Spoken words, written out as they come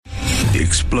The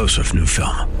explosive new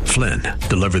film, Flynn,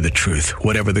 deliver the truth,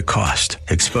 whatever the cost,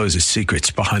 exposes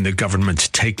secrets behind the government's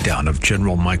takedown of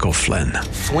General Michael Flynn.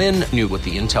 Flynn knew what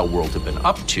the intel world had been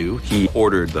up to. He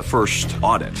ordered the first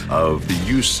audit of the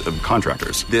use of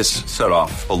contractors. This set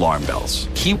off alarm bells.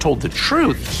 He told the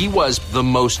truth. He was the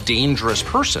most dangerous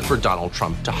person for Donald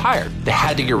Trump to hire. They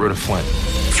had to get rid of Flynn.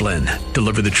 Flynn,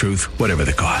 deliver the truth, whatever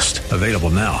the cost. Available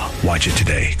now. Watch it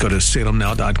today. Go to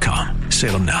salemnow.com.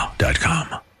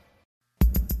 salemnow.com.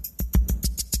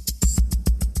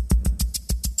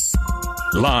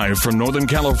 Live from Northern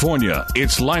California,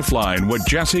 it's Lifeline with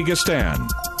Jesse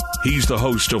Gastan. He's the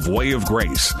host of Way of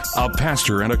Grace, a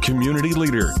pastor and a community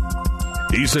leader.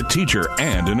 He's a teacher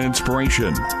and an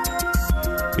inspiration.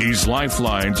 He's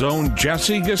Lifeline's own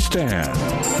Jesse Gastan.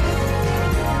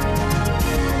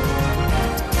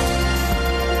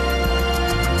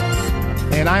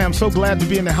 And I am so glad to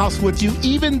be in the house with you,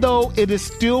 even though it is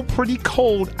still pretty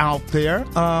cold out there,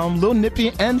 a little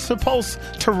nippy and supposed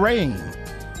to rain.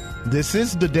 This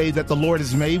is the day that the Lord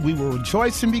has made. We will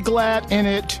rejoice and be glad in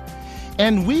it.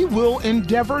 And we will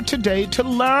endeavor today to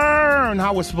learn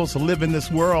how we're supposed to live in this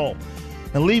world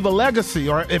and leave a legacy,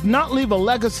 or if not leave a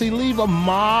legacy, leave a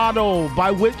model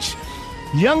by which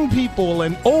young people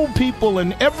and old people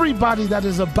and everybody that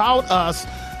is about us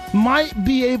might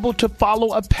be able to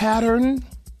follow a pattern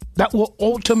that will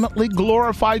ultimately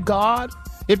glorify God.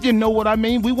 If you know what I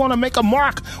mean, we want to make a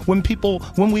mark when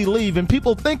we leave, and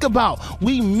people think about,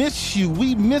 we miss you,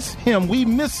 we miss him, we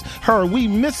miss her, we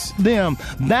miss them.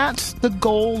 That's the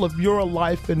goal of your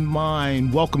life and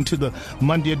mine. Welcome to the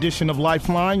Monday edition of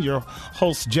Lifeline. Your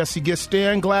host, Jesse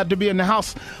Gastan. Glad to be in the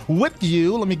house with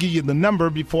you. Let me give you the number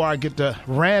before I get to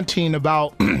ranting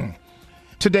about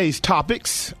today's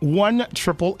topics.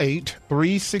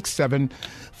 1-888-367-5329,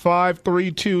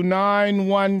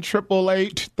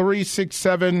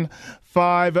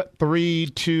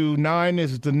 1-888-367-5329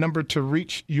 is the number to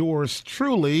reach yours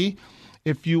truly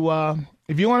if you want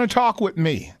to talk with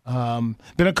me. Been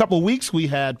a couple of weeks. We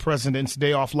had President's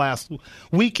Day off last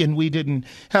week, and we didn't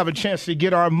have a chance to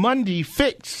get our Monday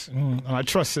fix. I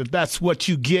trust that that's what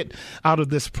you get out of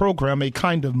this program, a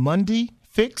kind of Monday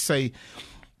fix, a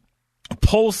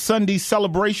post-Sunday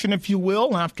celebration, if you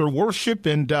will, after worship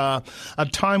and a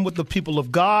time with the people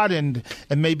of God and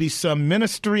maybe some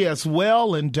ministry as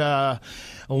well, and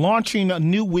launching a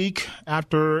new week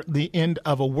after the end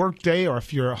of a work day, or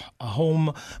if you're a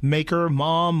homemaker,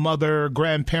 mom, mother,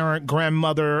 grandparent,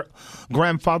 grandmother,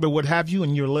 grandfather, what have you,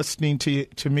 and you're listening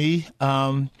to me.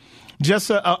 Just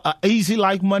a easy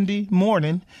like Monday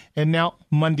morning and now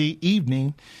Monday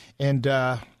evening. And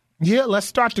let's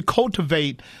start to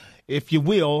cultivate, if you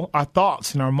will, our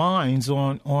thoughts and our minds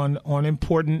on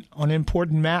important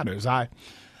matters. I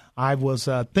was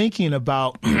thinking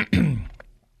about,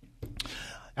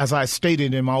 as I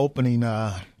stated in my opening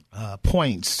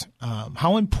points,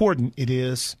 how important it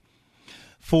is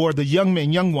for the young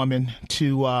man, young woman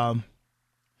to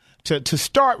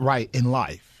start right in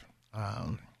life.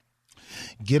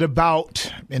 Get about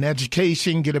an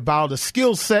education, get about a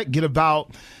skill set, get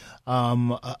about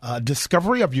a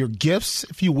discovery of your gifts,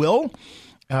 if you will,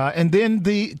 and then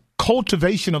the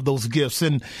cultivation of those gifts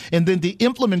and then the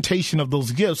implementation of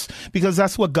those gifts, because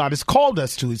that's what God has called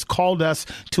us to. He's called us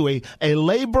to a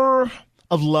labor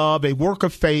of love, a work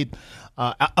of faith,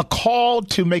 a call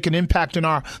to make an impact in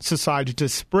our society, to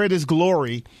spread his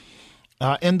glory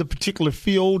in the particular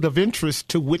field of interest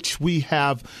to which we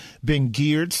have been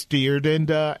geared, steered,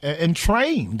 and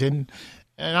trained. And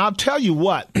I'll tell you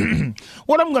what I'm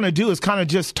going to do is kind of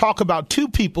just talk about two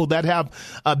people that have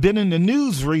been in the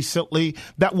news recently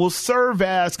that will serve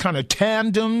as kind of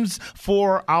tandems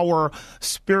for our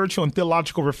spiritual and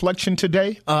theological reflection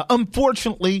today.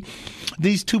 Unfortunately,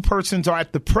 these two persons are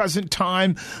at the present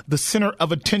time the center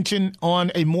of attention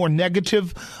on a more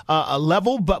negative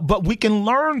level, but we can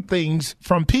learn things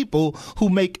from people who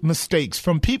make mistakes,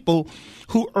 from people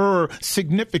who err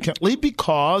significantly,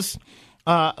 because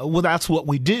that's what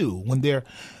we do when they're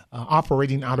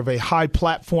operating out of a high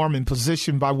platform and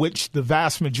position by which the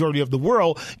vast majority of the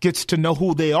world gets to know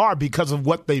who they are because of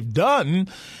what they've done.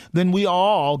 Then we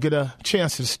all get a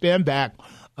chance to stand back,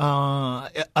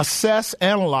 assess,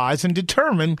 analyze, and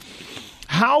determine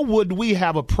how would we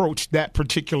have approached that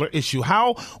particular issue?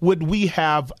 How would we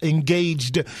have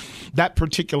engaged that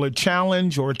particular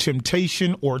challenge or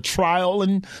temptation or trial?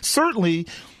 And certainly,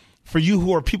 for you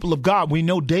who are people of God, we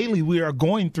know daily we are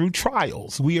going through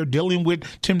trials. We are dealing with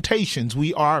temptations.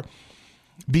 We are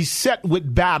beset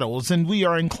with battles, and we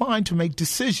are inclined to make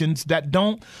decisions that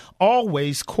don't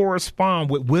always correspond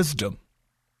with wisdom.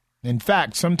 In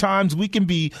fact, sometimes we can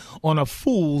be on a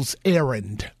fool's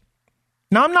errand.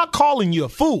 Now, I'm not calling you a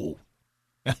fool.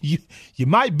 You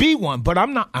might be one, but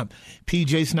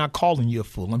PJ's not calling you a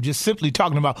fool. I'm just simply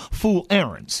talking about fool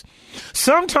errands.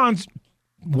 Sometimes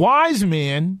wise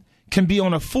men can be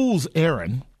on a fool's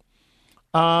errand.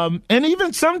 And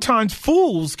even sometimes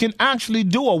fools can actually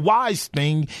do a wise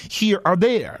thing here or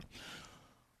there.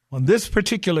 On this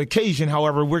particular occasion,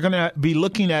 however, we're going to be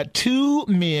looking at two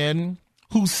men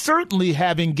who certainly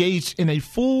have engaged in a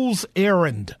fool's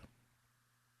errand.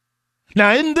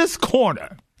 Now, in this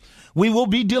corner, we will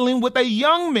be dealing with a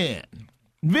young man,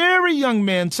 very young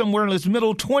man, somewhere in his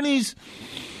middle 20s,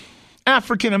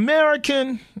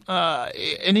 African-American,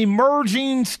 an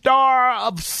emerging star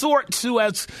of sorts who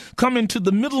has come into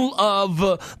the middle of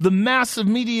the massive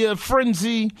media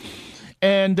frenzy.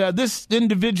 And this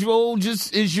individual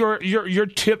just is your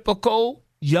typical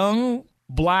young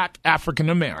black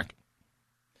African-American.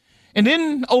 And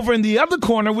then over in the other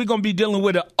corner, we're going to be dealing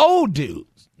with an old dude.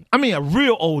 I mean, a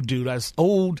real old dude, as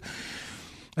old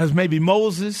as maybe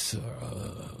Moses,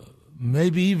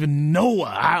 maybe even Noah.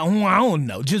 I don't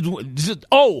know. Just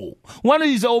old. One of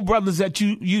these old brothers that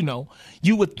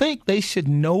you would think they should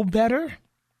know better.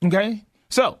 Okay?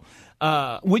 So,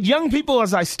 with young people,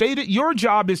 as I stated, your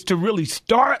job is to really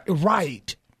start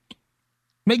right.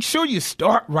 Make sure you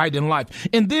start right in life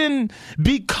and then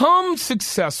become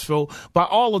successful by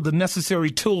all of the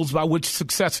necessary tools by which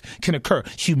success can occur.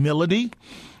 Humility,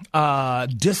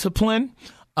 discipline,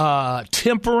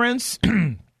 temperance,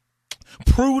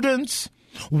 prudence,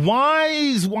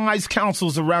 wise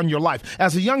counsels around your life.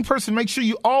 As a young person, make sure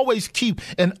you always keep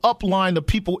an upline of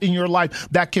people in your life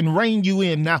that can rein you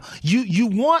in. Now, you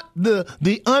want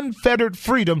the unfettered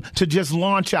freedom to just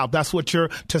launch out. That's what your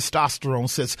testosterone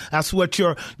says. That's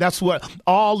what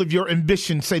all of your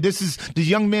ambitions say. This is the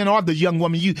young man or the young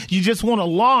woman. You just want to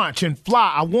launch and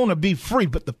fly. I want to be free.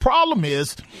 But the problem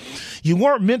is you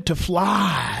weren't meant to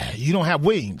fly. You don't have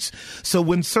wings. So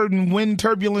when certain wind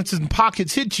turbulences and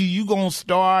pockets hit you, you're going to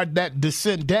start that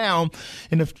descent down.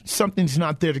 And if something's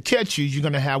not there to catch you, you're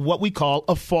going to have what we call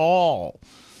a fall.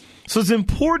 So it's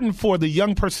important for the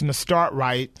young person to start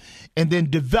right and then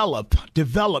develop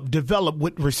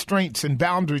with restraints and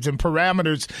boundaries and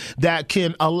parameters that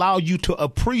can allow you to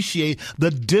appreciate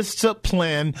the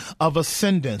discipline of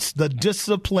ascendance, the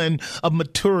discipline of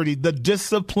maturity, the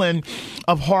discipline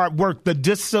of hard work, the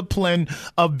discipline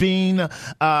of being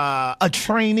a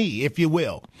trainee, if you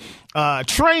will.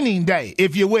 Training day,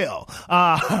 if you will,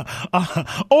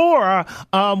 or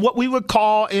what we would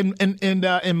call in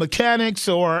mechanics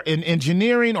or in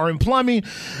engineering or in plumbing,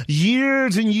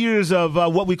 years and years of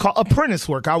what we call apprentice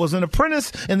work. I was an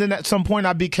apprentice, and then at some point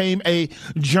I became a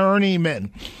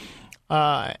journeyman.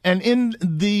 And in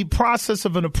the process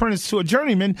of an apprentice to a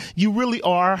journeyman, you really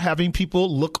are having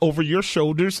people look over your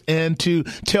shoulders and to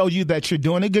tell you that you're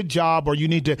doing a good job, or you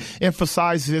need to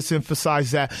emphasize this,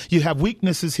 emphasize that. You have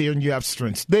weaknesses here and you have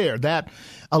strengths there. That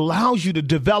allows you to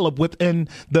develop within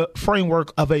the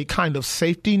framework of a kind of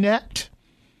safety net.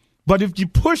 But if you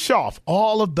push off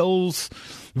all of those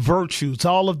virtues,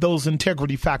 all of those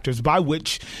integrity factors by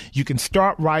which you can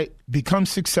start right, become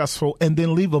successful, and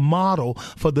then leave a model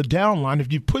for the downline,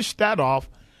 if you push that off,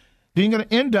 then you're going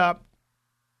to end up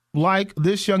like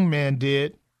this young man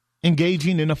did,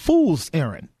 engaging in a fool's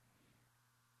errand.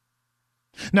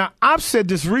 Now, I've said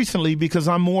this recently because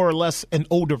I'm more or less an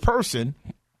older person.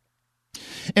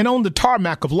 And on the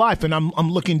tarmac of life, and I'm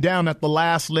looking down at the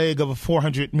last leg of a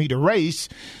 400-meter race,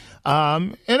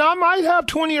 and I might have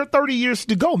 20 or 30 years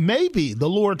to go, maybe, the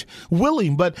Lord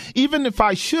willing. But even if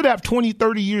I should have 20,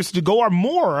 30 years to go or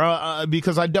more,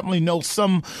 because I definitely know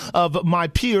some of my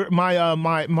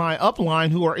my upline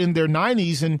who are in their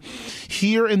 90s, and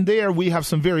here and there we have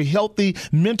some very healthy,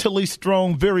 mentally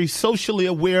strong, very socially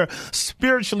aware,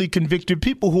 spiritually convicted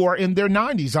people who are in their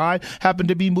 90s. I happen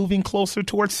to be moving closer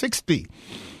towards 60.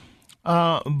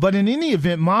 But in any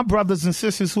event, my brothers and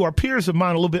sisters who are peers of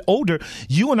mine a little bit older,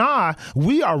 you and I,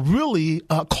 we are really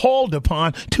called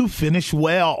upon to finish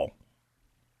well.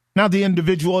 Now, the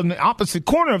individual in the opposite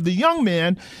corner of the young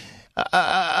man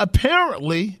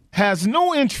apparently has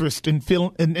no interest in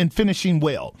finishing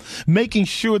well, making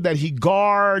sure that he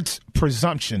guards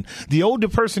presumption. The older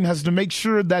person has to make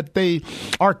sure that they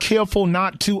are careful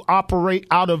not to operate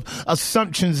out of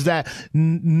assumptions that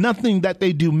nothing that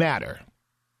they do matter.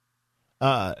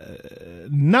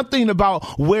 Nothing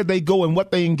about where they go and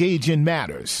what they engage in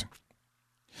matters.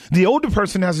 The older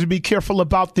person has to be careful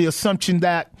about the assumption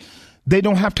that they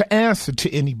don't have to answer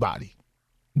to anybody.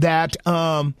 that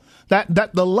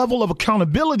that the level of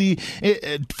accountability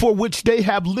for which they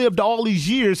have lived all these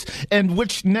years and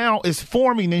which now is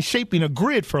forming and shaping a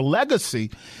grid for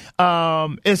legacy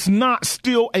is not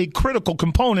still a critical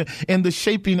component in the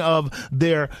shaping of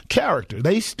their character.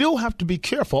 They still have to be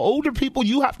careful. Older people,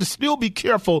 you have to still be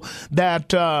careful that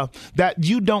that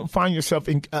you don't find yourself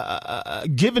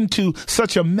given to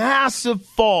such a massive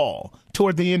fall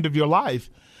toward the end of your life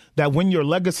that when your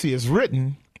legacy is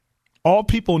written, all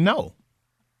people know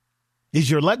is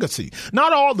your legacy.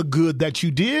 Not all the good that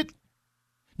you did,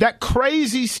 that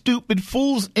crazy, stupid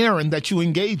fool's errand that you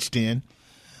engaged in,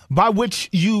 by which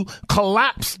you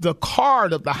collapsed the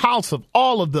card of the house of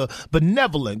all of the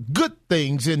benevolent, good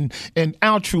things and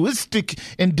altruistic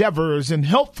endeavors and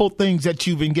helpful things that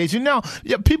you've engaged in. Now,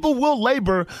 people will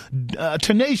labor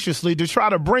tenaciously to try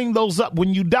to bring those up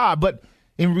when you die, but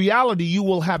in reality, you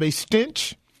will have a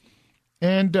stench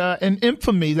and an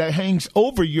infamy that hangs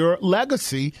over your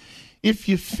legacy if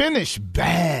you finish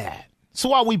bad. So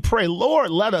while we pray, Lord,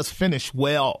 let us finish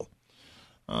well.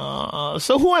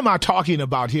 So who am I talking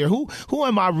about here? Who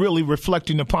am I really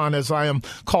reflecting upon as I am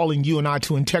calling you and I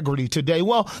to integrity today?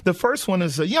 Well, the first one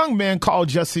is a young man called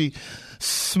Jussie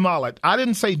Smollett. I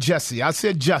didn't say Jesse. I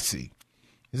said Jussie.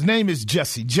 His name is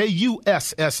Jesse,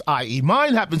 Jussie.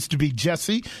 Mine happens to be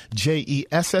Jesse,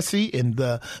 Jesse, and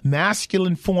the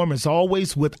masculine form is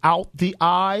always without the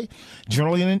I,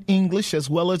 generally in English as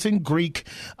well as in Greek,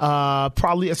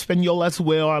 probably Espanol as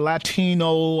well, or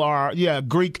Latino, or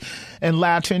Greek and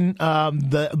Latin.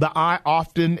 The I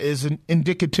often is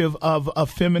indicative of a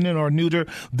feminine or neuter.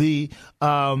 The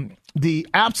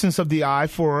absence of the I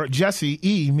for Jesse,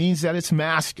 E, means that it's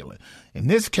masculine. In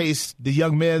this case, the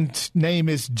young man's name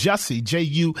is Jussie,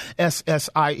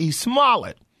 Jussie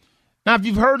Smollett. Now, if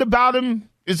you've heard about him,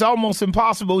 it's almost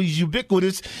impossible. He's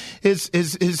ubiquitous.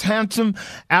 His handsome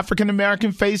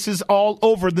African-American face is all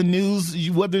over the news,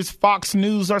 whether it's Fox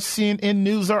News or CNN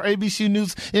News or ABC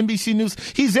News, NBC News.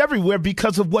 He's everywhere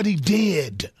because of what he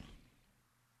did.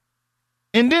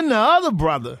 And then the other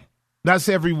brother that's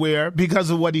everywhere because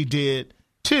of what he did,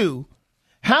 too,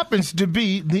 happens to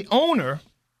be the owner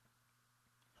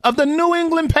of the New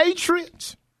England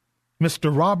Patriots,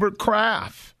 Mr. Robert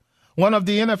Kraft, one of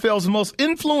the NFL's most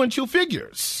influential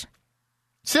figures.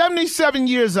 77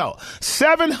 years old,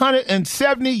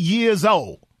 770 years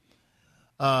old.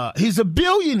 He's a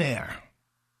billionaire.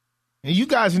 And you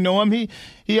guys know him. He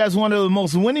has one of the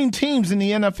most winning teams in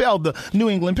the NFL, the New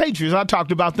England Patriots. I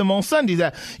talked about them on Sunday,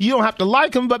 that you don't have to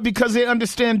like them, but because they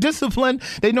understand discipline,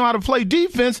 they know how to play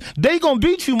defense, they going to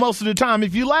beat you most of the time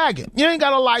if you lag it. You ain't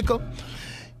got to like them.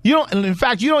 You don't, and in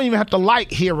fact, you don't even have to like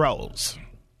heroes.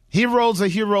 Heroes are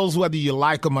heroes whether you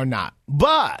like them or not.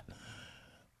 But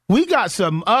we got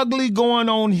some ugly going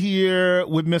on here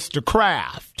with Mr.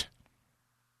 Kraft.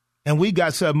 And we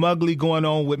got some ugly going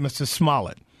on with Mr.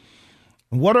 Smollett.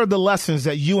 What are the lessons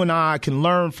that you and I can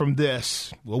learn from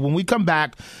this? Well, when we come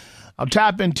back, I'll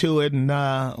tap into it and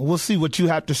we'll see what you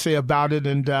have to say about it.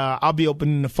 And I'll be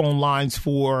opening the phone lines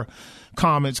for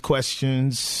comments,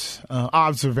 questions,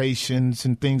 observations,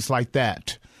 and things like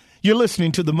that. You're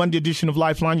listening to the Monday edition of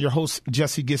Lifeline. Your host,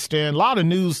 Jesse Gistan. A lot of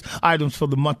news items for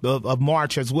the month of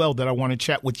March as well that I want to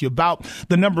chat with you about.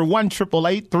 The number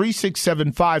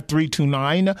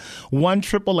 1-888-367-5329.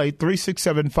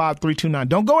 1-888-367-5329.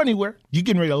 Don't go anywhere. You're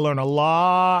getting ready to learn a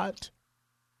lot.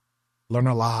 Learn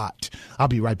a lot. I'll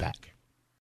be right back.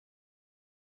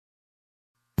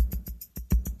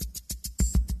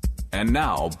 And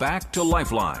now, back to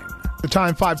Lifeline. The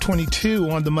time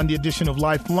 5:22 on the Monday edition of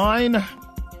Lifeline.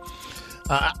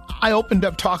 I opened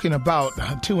up talking about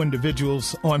two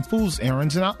individuals on fool's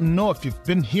errands, and I don't know if you've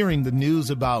been hearing the news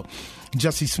about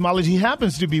Jussie Smollett. He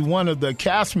happens to be one of the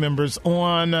cast members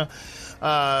on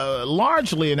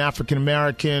largely an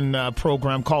African-American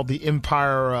program called the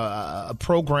Empire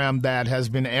program that has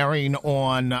been airing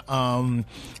on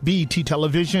BET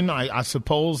television, I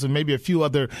suppose, and maybe a few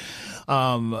other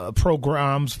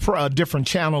programs, different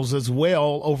channels as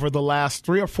well over the last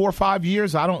 3 or 4 or 5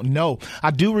 years. I don't know.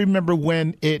 I do remember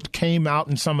when it came out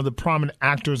and some of the prominent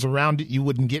actors around it. You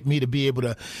wouldn't get me to be able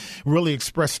to really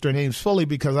express their names fully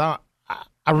because I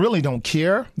really don't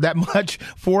care that much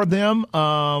for them.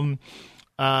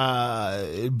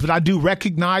 but I do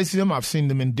recognize them. I've seen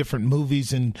them in different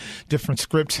movies and different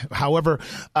scripts. However,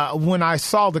 when I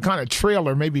saw the kind of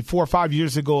trailer maybe 4 or 5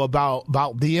 years ago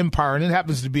about the Empire, and it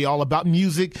happens to be all about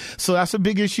music, so that's a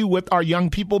big issue with our young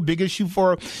people, big issue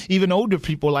for even older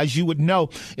people. As you would know,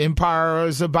 Empire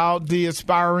is about the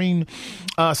aspiring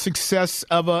success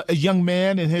of a young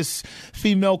man and his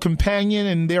female companion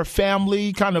and their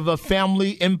family, kind of a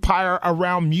family empire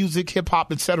around music, hip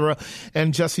hop, etc.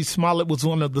 And Jussie Smollett was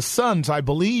one of the sons, I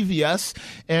believe, yes.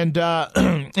 And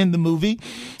in the movie,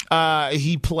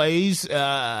 he plays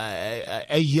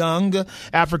a young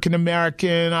African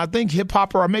American, I think hip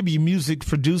hopper or maybe music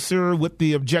producer, with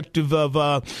the objective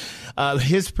of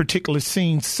his particular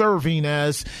scene serving,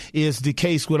 as is the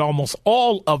case with almost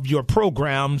all of your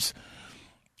programs,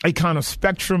 a kind of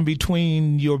spectrum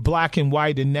between your black and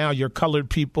white and now your colored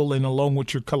people, and along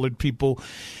with your colored people,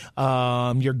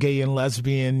 your gay and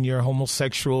lesbian, your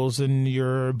homosexuals and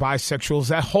your bisexuals.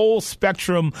 That whole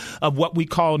spectrum of what we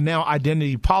call now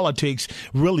identity politics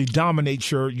really dominates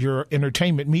your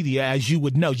entertainment media, as you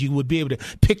would know. You would be able to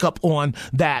pick up on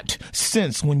that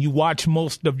sense when you watch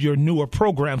most of your newer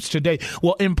programs today.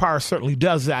 Well, Empire certainly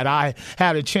does that. I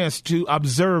had a chance to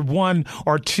observe one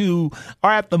or two,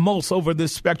 or at the most over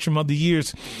this spectrum of the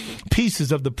years, pieces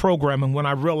of the program, and when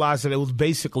I realized that it was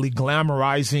basically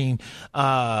glamorizing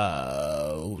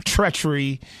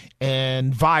treachery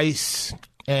and vice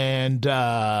and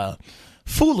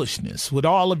foolishness with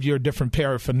all of your different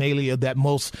paraphernalia that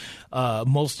most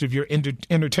of your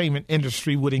entertainment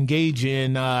industry would engage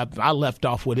in, I left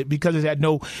off with it because it had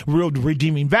no real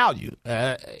redeeming value.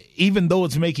 Even though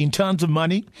it's making tons of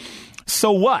money,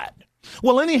 so what?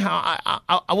 Well, anyhow,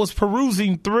 I was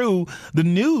perusing through the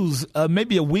news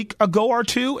maybe a week ago or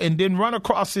two, and then run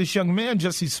across this young man,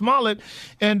 Jussie Smollett,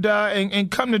 and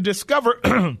come to discover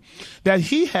that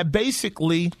he had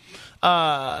basically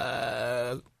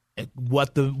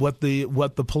what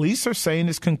the police are saying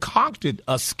is concocted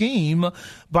a scheme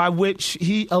by which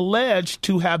he alleged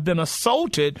to have been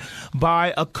assaulted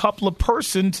by a couple of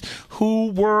persons who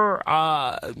were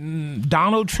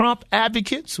Donald Trump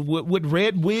advocates with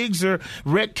red wigs or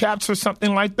red caps or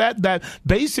something like that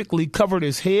basically covered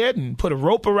his head and put a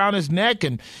rope around his neck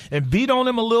and beat on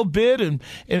him a little bit and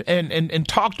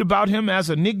talked about him as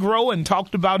a Negro and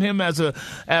talked about him as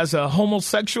a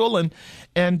homosexual.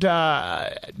 And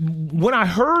when I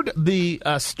heard the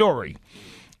story,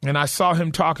 and I saw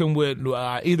him talking with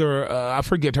I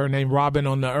forget her name, Robin,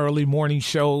 on the early morning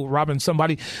show, Robin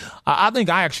somebody. I think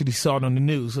I actually saw it on the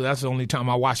news, so that's the only time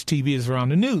I watch TV is around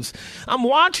the news. I'm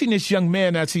watching this young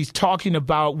man as he's talking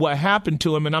about what happened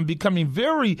to him, and I'm becoming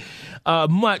very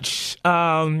much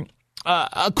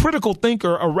a critical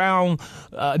thinker around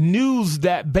news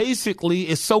that basically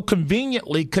is so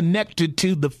conveniently connected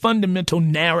to the fundamental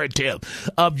narrative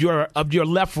of your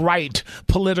left-right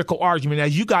political argument.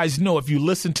 As you guys know, if you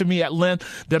listen to me at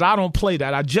length, that I don't play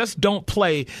that. I just don't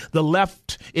play the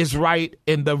left is right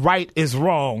and the right is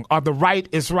wrong, or the right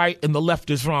is right and the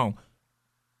left is wrong.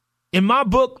 In my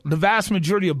book, the vast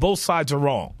majority of both sides are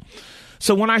wrong.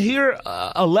 So when I hear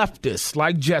a leftist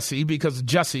like Jussie,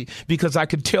 because I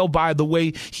could tell by the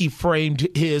way he framed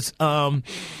his hour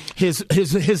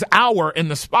in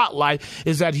the spotlight,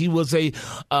 is that he was a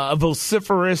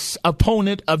vociferous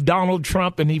opponent of Donald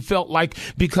Trump, and he felt like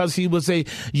because he was a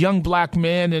young black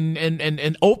man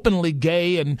and openly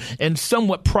gay and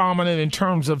somewhat prominent in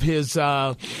terms of his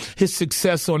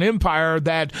success on Empire,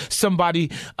 that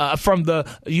somebody from the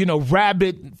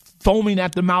rabid, foaming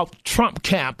at the mouth Trump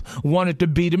camp wanted to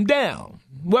beat him down.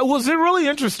 Well, was it really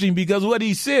interesting, because what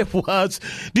he said was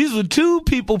these were two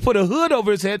people put a hood over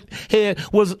his head,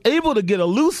 was able to get a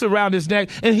noose around his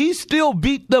neck, and he still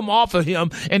beat them off of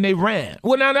him, and they ran.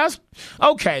 Well, now that's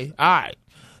okay. All right.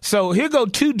 So here go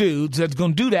two dudes that's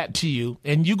going to do that to you,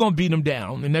 and you're going to beat them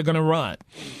down, and they're going to run.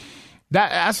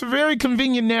 That's a very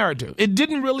convenient narrative. It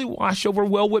didn't really wash over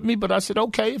well with me, but I said,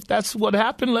 okay, if that's what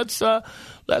happened, let's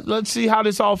see how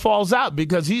this all falls out,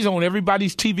 because he's on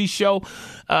everybody's TV show.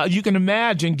 You can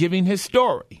imagine giving his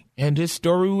story, and his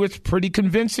story was pretty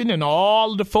convincing, and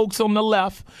all the folks on the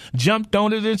left jumped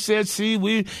on it and said, see,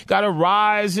 we got a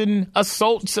rise in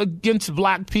assaults against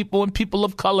black people and people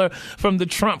of color from the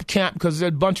Trump camp because they're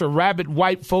a bunch of rabid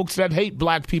white folks that hate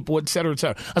black people, et cetera, et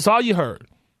cetera. That's all you heard.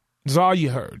 That's all you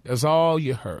heard. That's all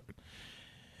you heard.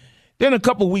 Then a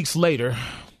couple weeks later,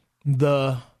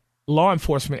 the law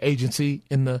enforcement agency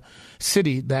in the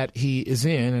city that he is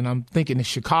in, and I'm thinking it's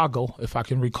Chicago, if I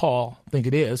can recall, I think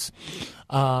it is,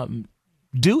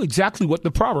 do exactly what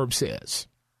the proverb says.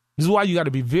 This is why you got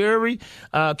to be very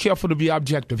careful to be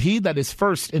objective. He that is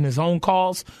first in his own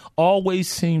cause always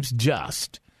seems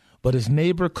just, but his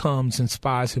neighbor comes and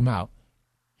spies him out.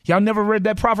 Y'all never read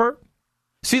that proverb?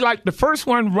 See, like the first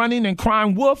one running and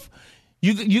crying wolf,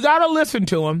 you got to listen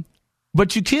to him,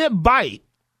 but you can't bite.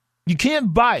 You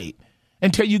can't bite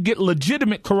until you get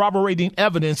legitimate corroborating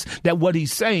evidence that what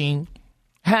he's saying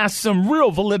has some real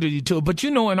validity to it. But,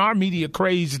 in our media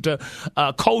crazed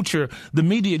culture, the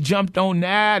media jumped on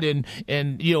that and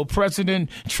President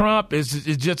Trump is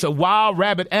just a wild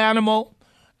rabbit animal.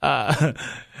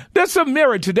 There's some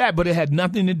merit to that, but it had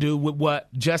nothing to do with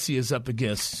what Jesse is up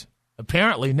against.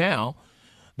 Apparently now,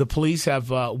 the police have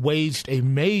waged a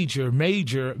major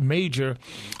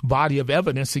body of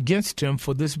evidence against him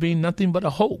for this being nothing but a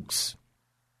hoax.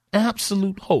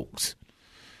 Absolute hoax.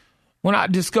 When I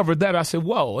discovered that, I said,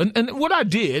 whoa. And what I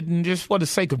did, and just for the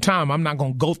sake of time, I'm not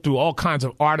going to go through all kinds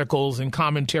of articles and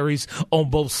commentaries on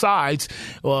both sides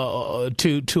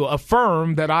to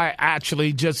affirm that I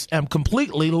actually just am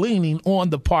completely leaning on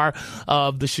the part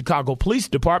of the Chicago Police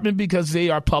Department because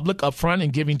they are public, upfront,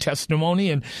 and giving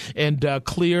testimony and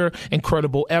clear and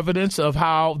credible evidence of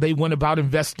how they went about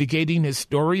investigating his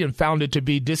story and found it to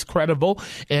be discreditable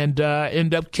and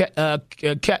end up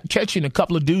catching a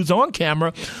couple of dudes on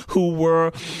camera who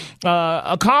were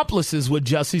accomplices with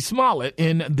Jussie Smollett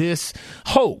in this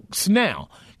hoax. Now,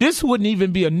 this wouldn't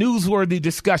even be a newsworthy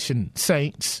discussion,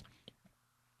 Saints,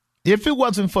 if it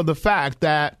wasn't for the fact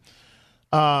that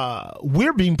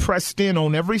we're being pressed in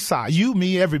on every side, you,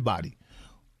 me, everybody,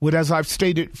 with, as I've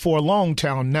stated for a long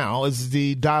time now, is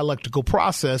the dialectical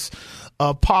process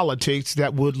of politics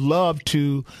that would love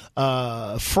to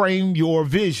frame your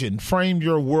vision, frame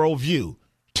your worldview.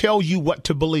 Tell you what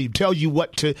to believe, tell you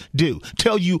what to do,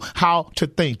 tell you how to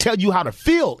think, tell you how to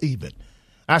feel even.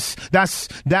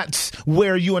 That's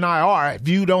where you and I are. If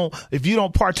you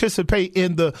don't participate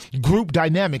in the group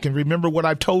dynamic, and remember what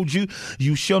I've told you,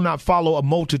 you shall not follow a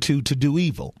multitude to do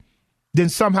evil, then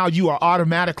somehow you are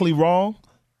automatically wrong.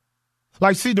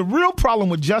 Like, see, the real problem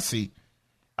with Jussie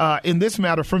in this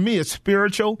matter for me is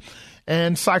spiritual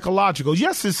and psychological.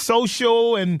 Yes, it's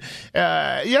social, and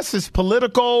yes, it's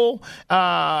political,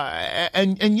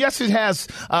 and yes, it has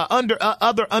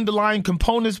other underlying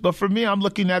components. But for me, I'm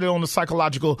looking at it on the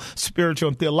psychological, spiritual,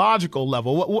 and theological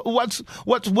level.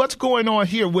 What's going on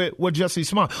here with Jussie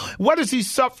Smollett? What is he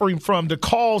suffering from to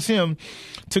cause him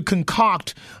to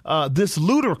concoct this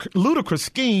ludicrous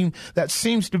scheme that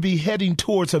seems to be heading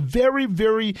towards a very,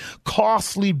 very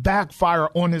costly backfire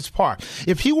on his part?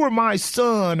 If he were my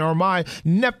son or my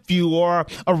nephew or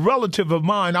a relative of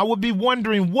mine, I would be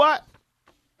wondering what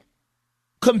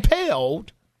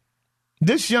compelled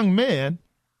this young man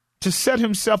to set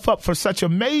himself up for such a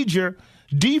major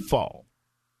default.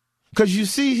 Because you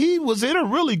see, he was in a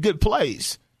really good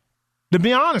place, to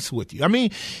be honest with you. I mean,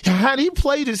 had he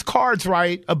played his cards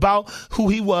right about who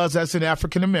he was as an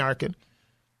African American,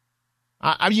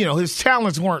 his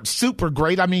talents weren't super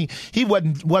great. I mean, he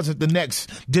wasn't the next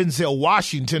Denzel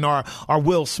Washington or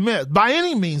Will Smith by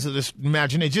any means of this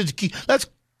imagination. Let's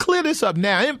clear this up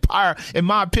now. Empire, in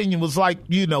my opinion, was like,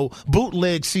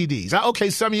 bootleg CDs. Okay,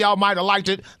 some of y'all might have liked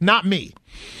it, not me.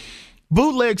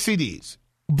 Bootleg CDs.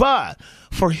 But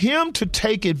for him to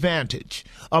take advantage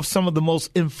of some of the most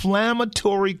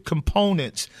inflammatory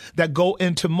components that go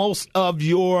into most of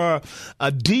your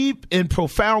deep and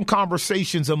profound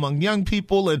conversations among young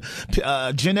people and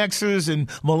Gen Xers and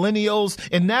millennials,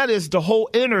 and that is the whole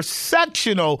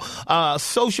intersectional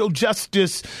social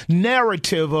justice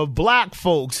narrative of black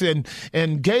folks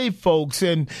and gay folks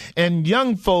and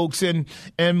young folks and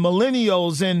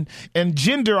millennials and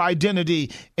gender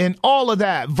identity and all of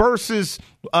that versus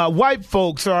white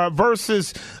folks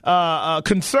versus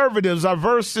conservatives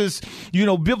versus,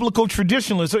 biblical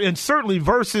traditionalists, and certainly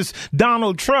versus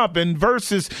Donald Trump and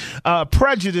versus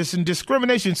prejudice and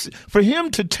discrimination. For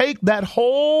him to take that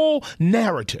whole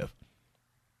narrative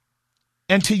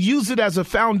and to use it as a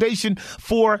foundation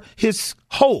for his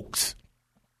hoax,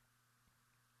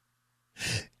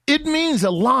 it means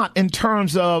a lot in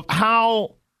terms of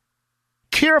how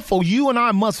careful you and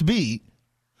I must be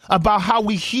about how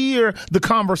we hear the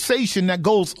conversation that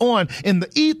goes on in the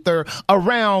ether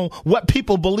around what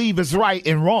people believe is right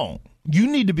and wrong.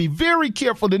 You need to be very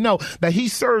careful to know that he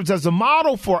serves as a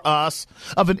model for us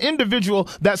of an individual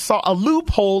that saw a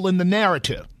loophole in the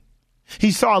narrative.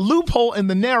 He saw a loophole in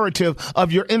the narrative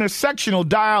of your intersectional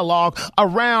dialogue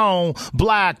around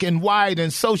black and white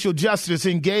and social justice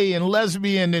and gay and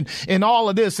lesbian and all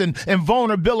of this and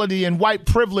vulnerability and white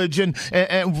privilege and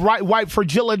white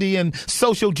fragility and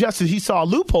social justice. He saw a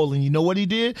loophole, and you know what he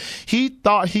did? He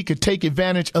thought he could take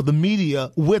advantage of the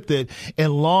media with it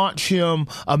and launch him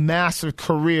a massive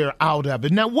career out of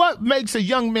it. Now, what makes a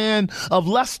young man of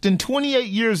less than 28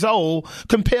 years old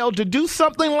compelled to do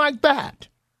something like that?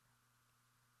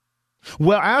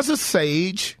 Well, as a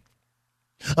sage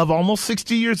of almost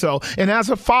 60 years old and as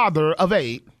a father of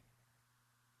 8,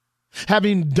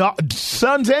 having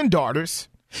sons and daughters,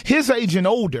 his age and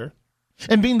older,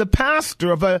 and being the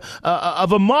pastor of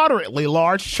a moderately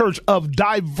large church of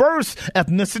diverse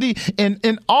ethnicity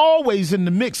and always in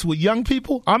the mix with young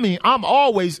people. I mean, I'm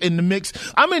always in the mix.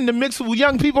 I'm in the mix with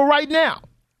young people right now.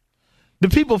 The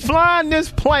people flying this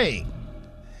plane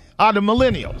are the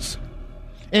millennials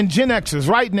and Gen Xers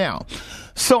right now.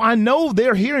 So I know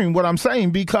they're hearing what I'm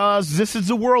saying because this is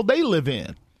the world they live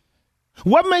in.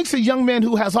 What makes a young man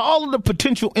who has all of the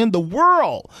potential in the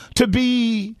world to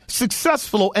be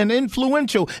successful and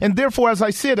influential? And therefore, as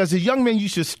I said, as a young man, you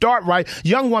should start right.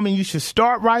 Young woman, you should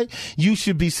start right. You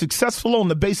should be successful on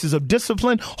the basis of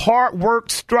discipline, hard work,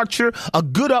 structure, a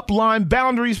good upline,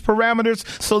 boundaries, parameters,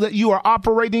 so that you are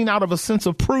operating out of a sense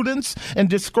of prudence and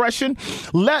discretion.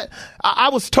 I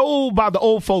was told by the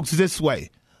old folks this way: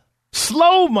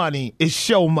 slow money is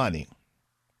show money.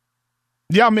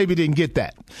 Y'all maybe didn't get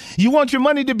that. You want your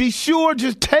money to be sure,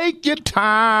 just take your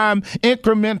time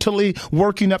incrementally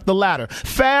working up the ladder.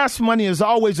 Fast money is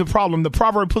always a problem. The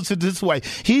proverb puts it this way: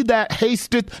 he that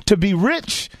hasteth to be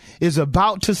rich is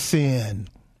about to sin.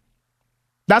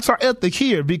 That's our ethic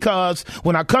here, because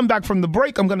when I come back from the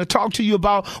break, I'm going to talk to you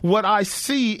about what I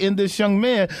see in this young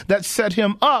man that set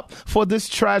him up for this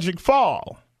tragic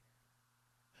fall.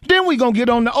 Then we're going to get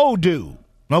on the old dude.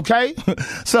 Okay,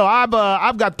 so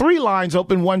I've got 3 lines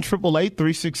open: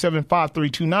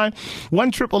 1-888-367-5329,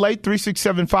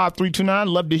 1-888-367-5329.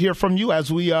 Love to hear from you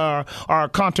as we are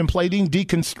contemplating,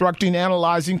 deconstructing,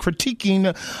 analyzing,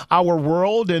 critiquing our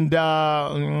world, and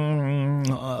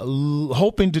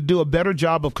hoping to do a better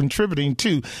job of contributing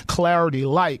to clarity,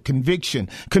 light, conviction,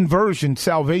 conversion,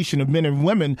 salvation of men and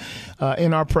women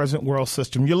in our present world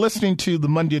system. You're listening to the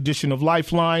Monday edition of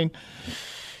Lifeline.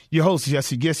 Your host,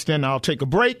 Jesse Gistin. I'll take a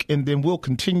break, and then we'll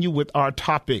continue with our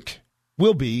topic.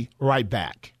 We'll be right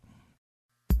back.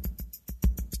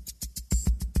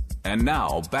 And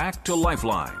now, back to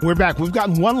Lifeline. We're back. We've got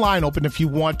one line open if you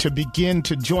want to begin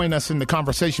to join us in the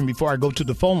conversation before I go to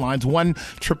the phone lines.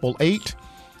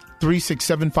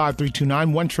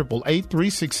 1-888-367-5329,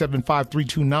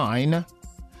 1-888-367-5329.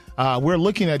 We're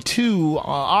looking at 2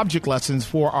 object lessons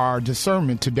for our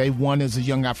discernment today. One is a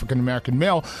young African-American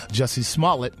male, Jussie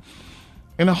Smollett,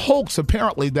 and a hoax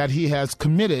apparently that he has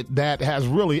committed that has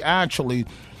really actually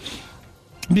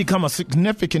become a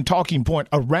significant talking point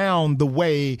around the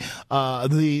way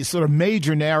the sort of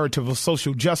major narrative of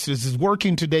social justice is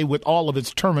working today with all of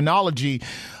its terminology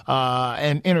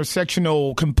and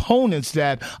intersectional components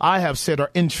that I have said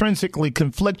are intrinsically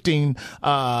conflicting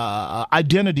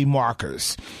identity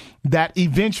markers that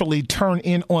eventually turn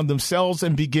in on themselves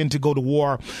and begin to go to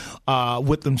war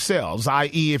with themselves,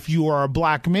 i.e., if you are a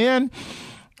black man,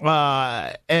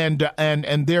 and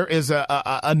there is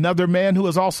another man who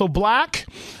is also black,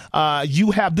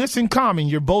 you have this in common: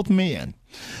 you're both men.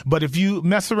 But if you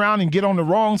mess around and get on the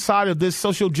wrong side of this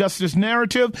social justice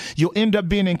narrative, you'll end up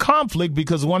being in conflict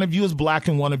because one of you is black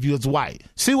and one of you is white.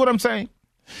 See what I'm saying?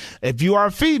 If you are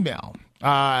a female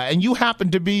and you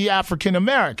happen to be African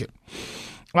American,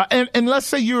 and let's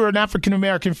say you're an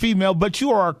African-American female, but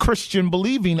you are a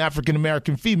Christian-believing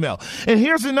African-American female. And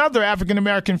here's another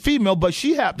African-American female, but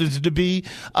she happens to be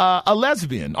a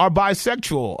lesbian or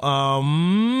bisexual.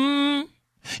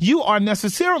 You are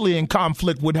necessarily in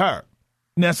conflict with her,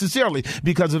 necessarily,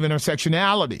 because of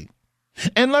intersectionality.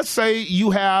 And let's say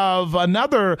you have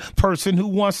another person who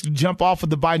wants to jump off of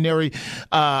the binary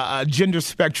gender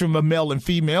spectrum of male and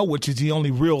female, which is the only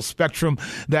real spectrum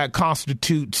that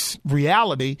constitutes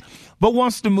reality, but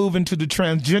wants to move into the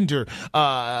transgender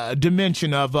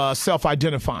dimension of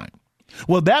self-identifying.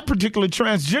 Well, that particular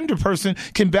transgender person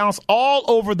can bounce all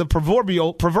over the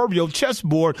proverbial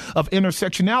chessboard of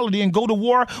intersectionality and go to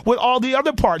war with all the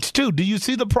other parts, too. Do you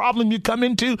see the problem you come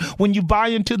into when you buy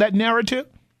into that narrative?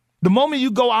 The moment you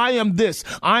go, I am this,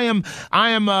 I am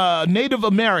a Native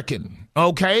American,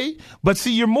 okay? But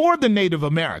see, you're more than Native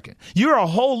American. You're a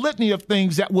whole litany of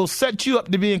things that will set you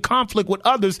up to be in conflict with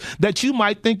others that you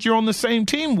might think you're on the same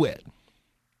team with.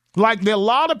 Like there are a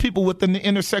lot of people within the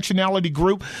intersectionality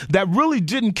group that really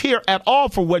didn't care at all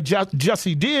for what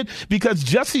Jussie did, because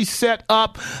Jussie set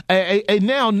up a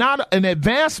now not an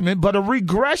advancement but a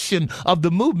regression of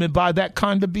the movement by that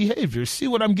kind of behavior. See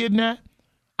what I'm getting at?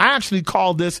 I actually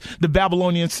call this the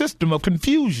Babylonian system of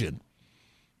confusion.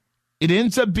 It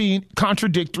ends up being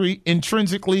contradictory,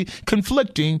 intrinsically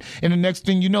conflicting, and the next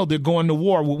thing you know, they're going to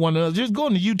war with one another. Just go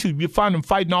on to YouTube, you find them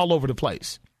fighting all over the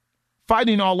place.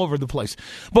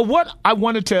 But what I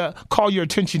wanted to call your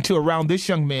attention to around this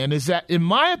young man is that, in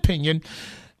my opinion,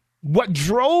 what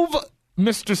drove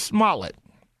Mr. Smollett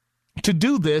to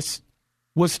do this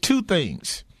was two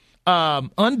things.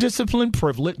 Undisciplined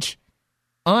privilege.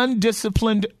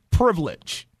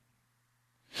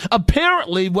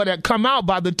 Apparently, what had come out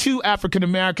by the two African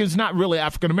Americans, not really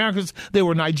African Americans, they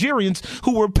were Nigerians,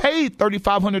 who were paid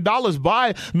 $3,500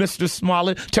 by Mr.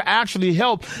 Smollett to actually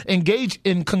help engage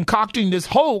in concocting this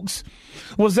hoax,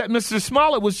 was that Mr.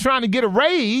 Smollett was trying to get a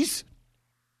raise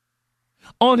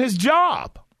on his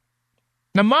job.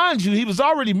 Now, mind you, he was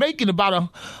already making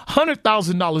about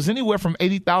 $100,000, anywhere from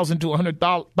 $80,000 to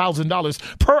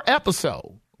 $100,000 per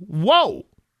episode. Whoa.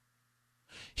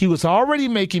 He was already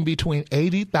making between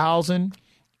 $80,000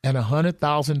 and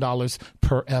 $100,000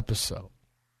 per episode.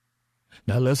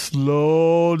 Now let's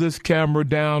slow this camera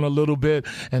down a little bit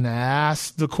and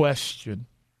ask the question.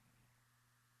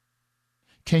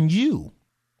 Can you,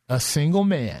 a single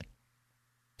man,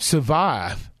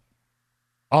 survive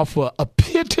off a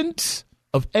pittance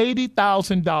of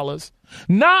 $80,000,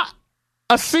 not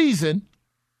a season,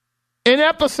 an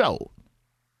episode?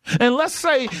 And let's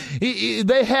say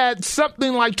they had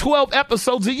something like 12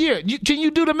 episodes a year. Can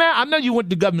you do the math? I know you went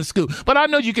to government school, but I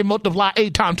know you can multiply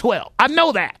 8 times 12. I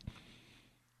know that.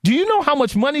 Do you know how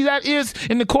much money that is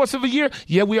in the course of a year?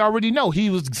 Yeah, we already know. He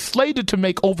was slated to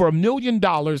make over $1 million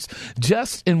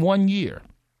just in 1 year.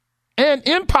 And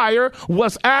Empire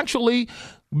was actually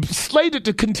slated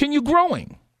to continue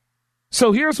growing.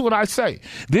 So here's what I say.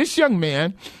 This young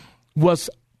man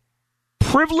was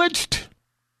privileged,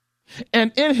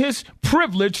 and in his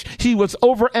privilege, he was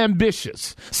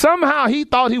overambitious. Somehow he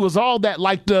thought he was all that,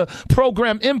 like the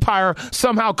program Empire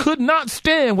somehow could not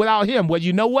stand without him. Well,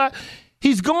 you know what?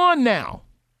 He's gone now.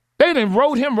 They done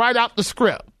wrote him right out the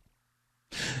script.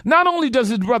 Not only does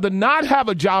his brother not have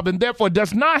a job and therefore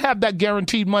does not have that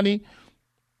guaranteed money,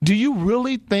 do you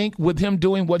really think with him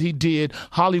doing what he did,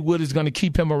 Hollywood is going to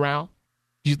keep him around?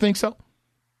 Do you think so?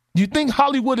 You think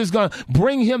Hollywood is going to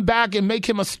bring him back and make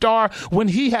him a star when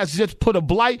he has just put a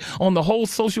blight on the whole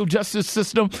social justice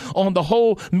system, on the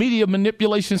whole media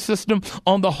manipulation system,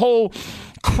 on the whole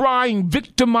crying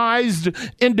victimized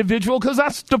individual? Because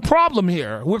that's the problem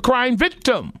here. We're crying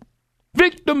victim.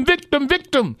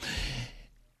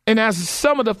 And as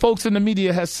some of the folks in the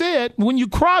media have said, when you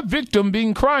cry victim,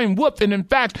 being crying whoop, and in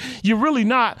fact, you're really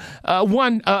not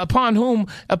one upon whom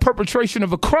a perpetration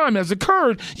of a crime has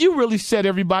occurred, you really set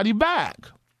everybody back.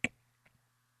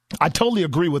 I totally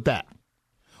agree with that.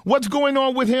 What's going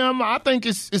on with him? I think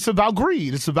it's about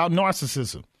greed. It's about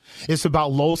narcissism. It's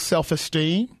about low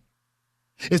self-esteem.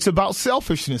 It's about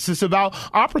selfishness. It's about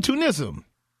opportunism.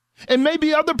 And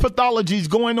maybe other pathologies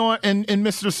going on in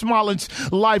Mr.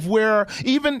 Smollett's life, where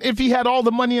even if he had all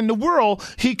the money in the world,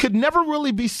 he could never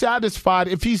really be satisfied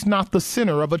if he's not the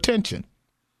center of attention.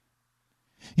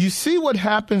 You see what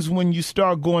happens when you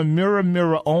start going mirror,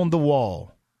 mirror on the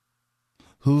wall.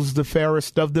 Who's the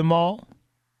fairest of them all?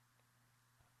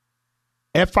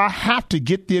 If I have to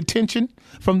get the attention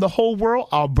from the whole world,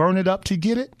 I'll burn it up to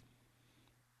get it.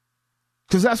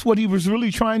 Because that's what he was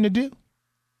really trying to do.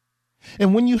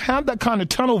 And when you have that kind of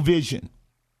tunnel vision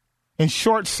and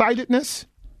short-sightedness,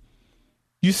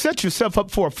 you set yourself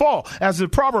up for a fall. As the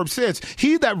proverb says,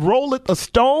 he that rolleth a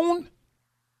stone,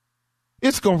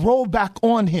 it's going to roll back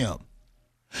on him.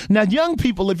 Now, young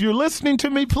people, if you're listening to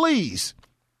me, please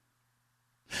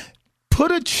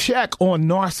put a check on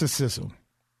narcissism.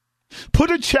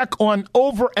 Put a check on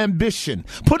overambition.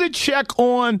 Put a check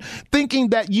on thinking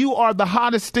that you are the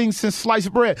hottest thing since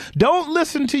sliced bread. Don't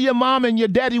listen to your mom and your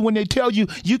daddy when they tell you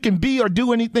you can be or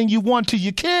do anything you want to.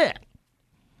 You can't.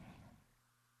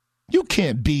 You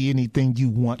can't be anything you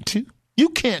want to. You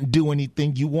can't do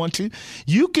anything you want to.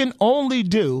 You can only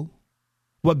do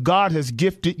what God has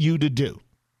gifted you to do.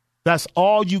 That's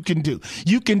all you can do.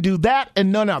 You can do that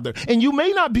and none other. And you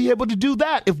may not be able to do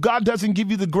that if God doesn't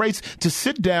give you the grace to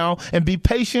sit down and be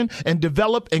patient and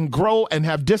develop and grow and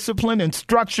have discipline and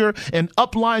structure and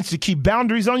uplines to keep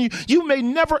boundaries on you. You may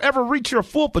never, ever reach your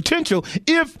full potential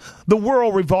if the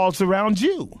world revolves around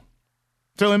you.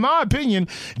 So in my opinion,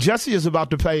 Jussie is about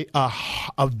to pay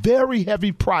a very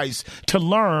heavy price to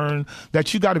learn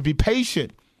that you got to be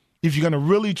patient if you're going to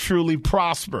really, truly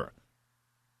prosper.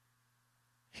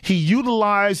 He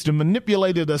utilized and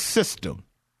manipulated a system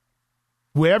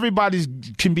where everybody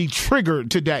can be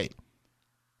triggered today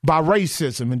by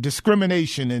racism and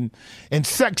discrimination and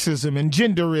sexism and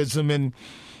genderism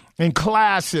and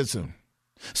classism.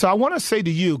 So I want to say to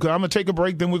you, because I'm going to take a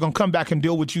break, then we're going to come back and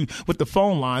deal with you with the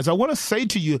phone lines. I want to say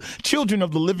to you, children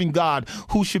of the living God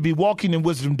who should be walking in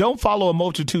wisdom, don't follow a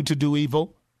multitude to do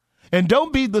evil. And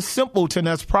don't be the simpleton,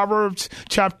 as Proverbs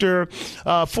chapter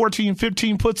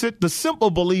 14:15 puts it. The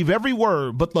simple believe every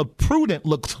word, but the prudent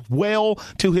looks well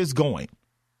to his going.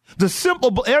 The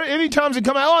simple, anytime they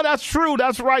come out, oh, that's true,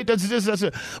 that's right, that's this, that's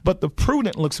it. But the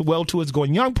prudent looks well to his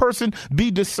going. Young person, be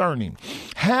discerning.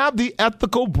 Have the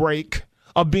ethical break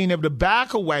of being able to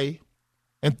back away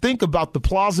and think about the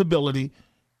plausibility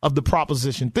of the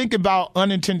proposition. Think about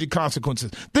unintended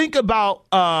consequences. Think about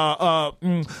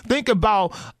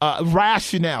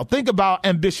rationale. Think about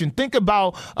ambition. Think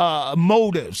about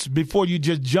motives before you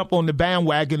just jump on the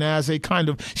bandwagon as a kind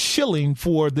of shilling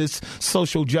for this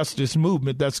social justice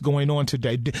movement that's going on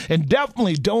today. And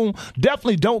definitely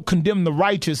don't condemn the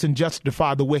righteous and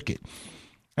justify the wicked.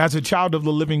 As a child of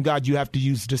the living God, you have to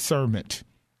use discernment.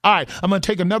 All right, I'm going to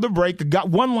take another break. I got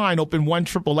one line open,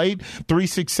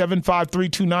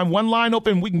 1-888-367-5329. One line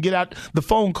open. We can get at the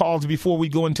phone calls before we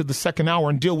go into the second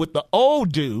hour and deal with the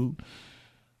old dude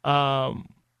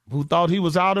who thought he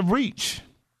was out of reach.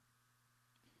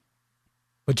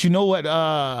 But you know what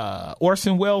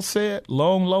Orson Welles said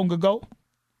long, long ago?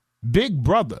 Big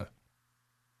Brother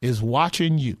is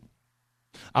watching you.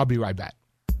 I'll be right back.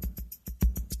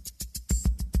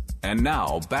 And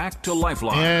now, back to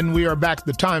Lifeline. And we are back.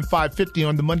 The time, 5:50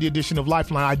 on the Monday edition of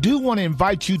Lifeline. I do want to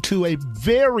invite you to a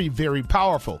very, very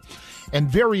powerful and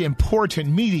very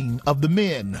important meeting of the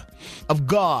men of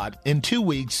God in 2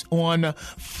 weeks on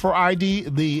Friday,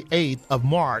 the 8th of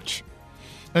March,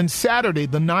 and Saturday,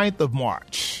 the 9th of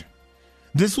March.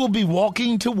 This will be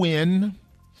Walking to Win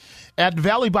at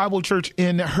Valley Bible Church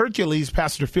in Hercules.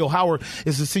 Pastor Phil Howard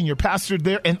is the senior pastor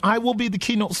there, and I will be the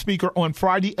keynote speaker on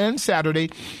Friday and Saturday.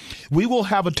 We will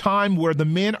have a time where the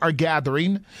men are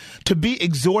gathering to be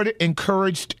exhorted,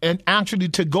 encouraged, and actually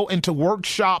to go into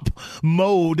workshop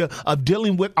mode of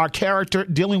dealing with our character,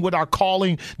 dealing with our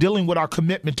calling, dealing with our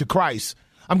commitment to Christ.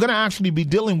 I'm going to actually be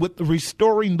dealing with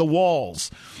restoring the walls.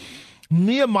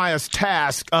 Nehemiah's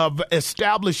task of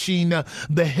establishing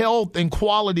the health and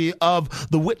quality of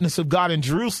the witness of God in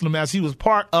Jerusalem, as he was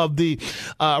part of the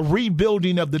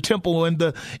rebuilding of the temple in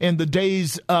the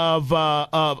days of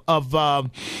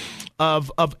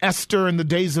Esther, in the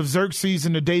days of Xerxes,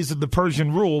 in the days of the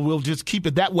Persian rule. We'll just keep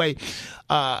it that way.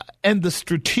 And the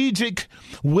strategic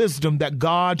wisdom that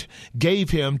God gave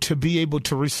him to be able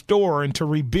to restore and to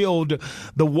rebuild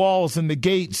the walls and the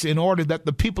gates in order that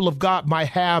the people of God might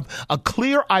have a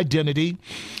clear identity,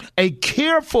 a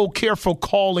careful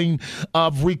calling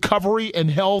of recovery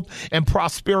and health and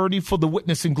prosperity for the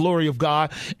witness and glory of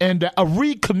God, and a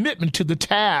recommitment to the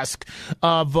task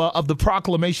of the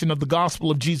proclamation of the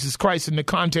gospel of Jesus Christ in the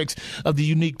context of the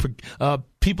unique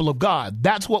people of God.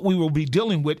 That's what we will be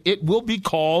dealing with. It will be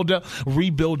called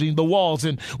rebuilding the walls.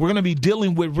 And we're going to be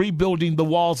dealing with rebuilding the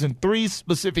walls in three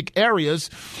specific areas: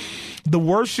 the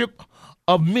worship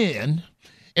of men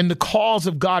in the cause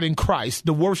of God in Christ,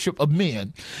 the worship of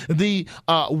men, the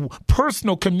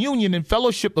personal communion and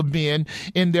fellowship of men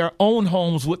in their own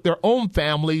homes with their own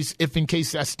families, if in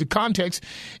case that's the context,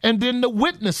 and then the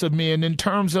witness of men in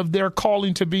terms of their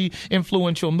calling to be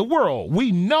influential in the world.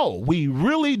 We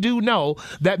really do know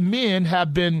that men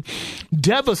have been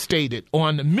devastated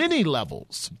on many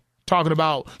levels. Talking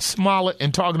about Smollett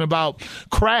and talking about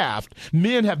Kraft,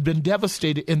 men have been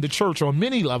devastated in the church on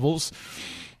many levels,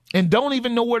 and don't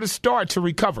even know where to start to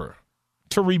recover,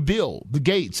 to rebuild the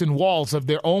gates and walls of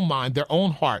their own mind, their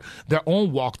own heart, their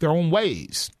own walk, their own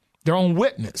ways, their own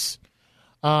witness.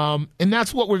 And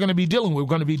that's what we're going to be dealing with. We're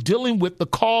going to be dealing with the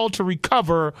call to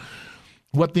recover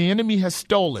what the enemy has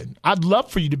stolen. I'd love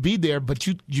for you to be there, but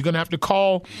you're going to have to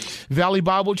call Valley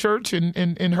Bible Church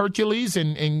in Hercules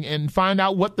and find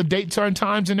out what the dates are and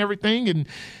times and everything. And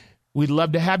we'd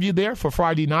love to have you there for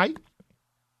Friday night,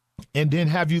 and then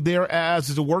have you there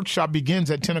as the workshop begins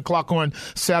at 10 o'clock on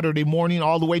Saturday morning,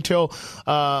 all the way till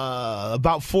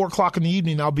about 4 o'clock in the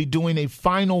evening. I'll be doing a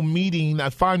final meeting,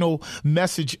 a final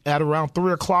message at around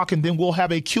 3 o'clock, and then we'll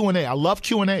have a Q&A. I love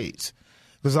Q&As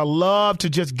because I love to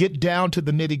just get down to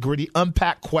the nitty-gritty,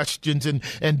 unpack questions, and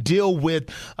deal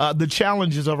with the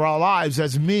challenges of our lives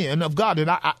as men of God. And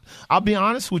I'll be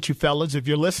honest with you, fellas, if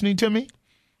you're listening to me,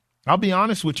 I'll be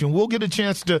honest with you, and we'll get a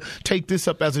chance to take this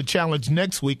up as a challenge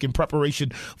next week in preparation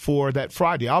for that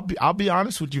Friday. I'll be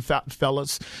honest with you,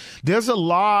 fellas. There's a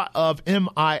lot of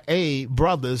MIA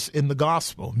brothers in the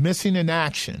gospel, missing in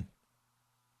action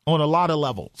on a lot of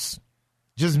levels,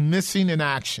 just missing in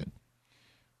action,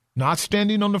 not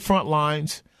standing on the front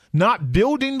lines, not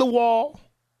building the wall,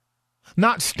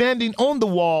 not standing on the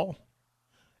wall,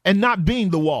 and not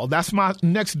being the wall. That's my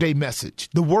next day message.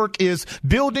 The work is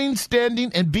building,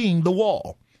 standing, and being the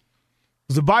wall.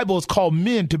 The Bible has called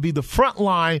men to be the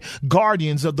frontline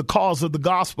guardians of the cause of the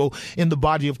gospel in the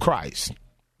body of Christ.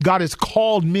 God has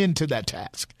called men to that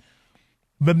task.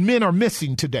 But men are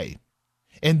missing today.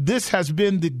 And this has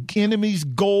been the enemy's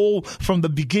goal from the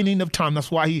beginning of time.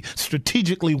 That's why he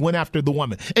strategically went after the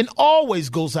woman and always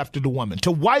goes after the woman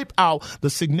to wipe out the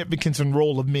significance and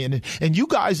role of men. And you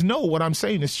guys know what I'm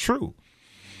saying is true.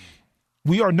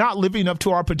 We are not living up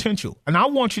to our potential. And I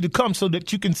want you to come so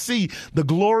that you can see the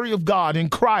glory of God in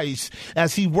Christ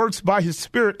as he works by his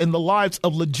Spirit in the lives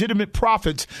of legitimate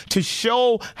prophets to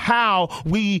show how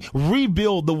we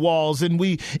rebuild the walls and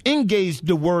we engage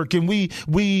the work and we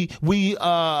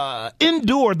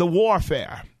endure the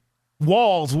warfare.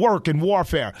 Walls, work, and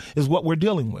warfare is what we're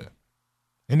dealing with.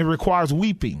 And it requires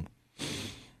weeping.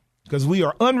 Because we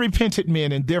are unrepentant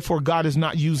men, and therefore God is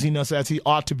not using us as he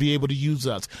ought to be able to use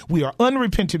us. We are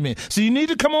unrepentant men. So you need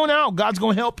to come on out. God's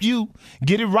going to help you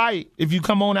get it right if you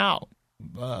come on out.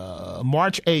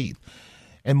 March 8th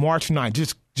and March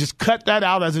 9th. Just cut that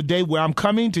out as a day where I'm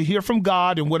coming to hear from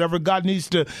God and whatever God needs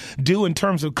to do in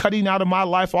terms of cutting out of my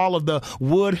life all of the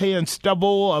wood, hay, and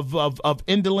stubble of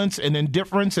indolence and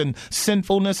indifference and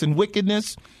sinfulness and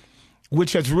wickedness,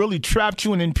 which has really trapped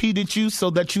you and impeded you so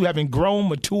that you haven't grown,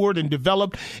 matured, and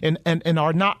developed and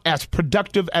are not as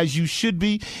productive as you should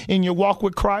be in your walk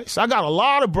with Christ. I got a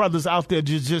lot of brothers out there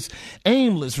just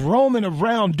aimless, roaming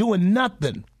around, doing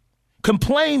nothing,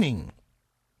 complaining,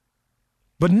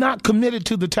 but not committed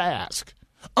to the task,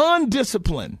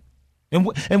 undisciplined.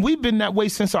 And we've been that way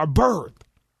since our birth.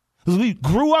 We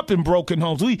grew up in broken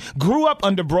homes. We grew up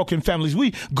under broken families.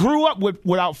 We grew up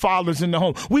without fathers in the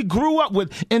home. We grew up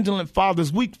with indolent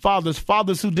fathers, weak fathers,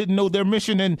 fathers who didn't know their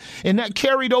mission. And that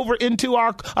carried over into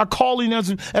our calling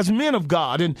as men of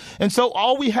God. And so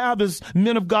all we have is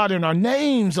men of God in our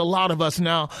names, a lot of us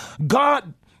now.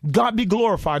 God be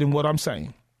glorified in what I'm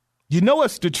saying. You know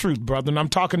it's the truth, brother. And I'm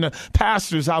talking to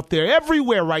pastors out there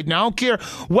everywhere right now. I don't care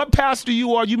what pastor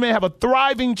you are. You may have a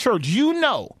thriving church. You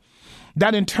know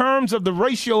that in terms of the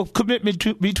ratio of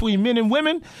commitment between men and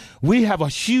women, we have a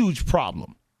huge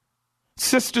problem.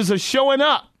 Sisters are showing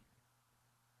up.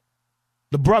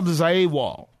 The brothers are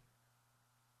AWOL.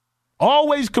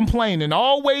 Always complaining,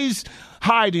 always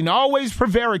hiding, always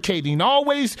prevaricating,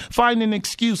 always finding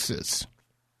excuses.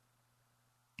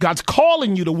 God's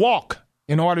calling you to walk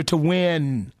in order to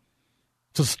win.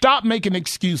 So stop making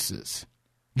excuses.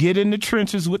 Get in the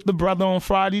trenches with the brother on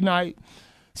Friday night.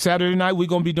 Saturday night, we're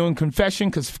going to be doing confession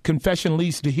because confession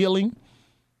leads to healing.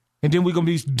 And then we're going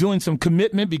to be doing some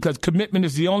commitment because commitment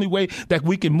is the only way that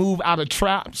we can move out of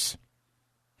traps.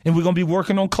 And we're going to be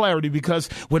working on clarity because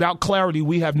without clarity,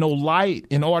 we have no light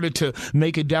in order to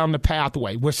make it down the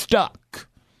pathway. We're stuck.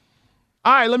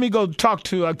 All right, let me go talk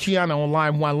to Kiana on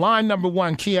line one. Line number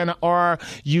one, Kiana, are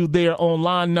you there on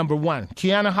line number one?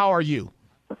 Kiana, how are you?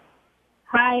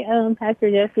 Hi, Pastor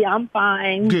Jesse. I'm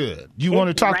fine. Good. You want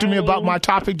to talk to me about my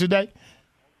topic today?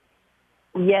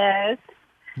 Yes.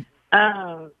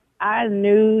 I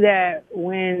knew that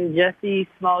when Jesse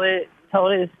Smollett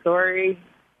told his story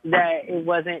that it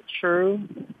wasn't true.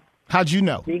 How'd you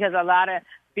know? Because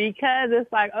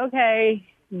it's like, okay,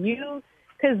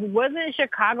 because wasn't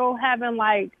Chicago having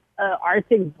like an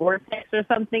Arctic vortex or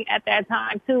something at that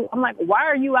time too? I'm like, why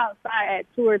are you outside at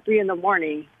 2 or 3 in the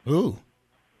morning? Ooh.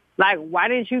 Like, why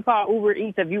didn't you call Uber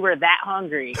Eats if you were that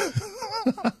hungry?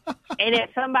 And if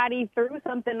somebody threw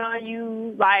something on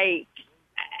you, like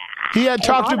he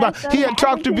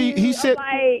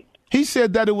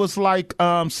said that it was like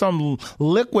some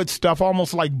liquid stuff,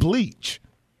 almost like bleach.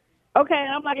 Okay,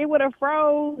 I'm like, it would have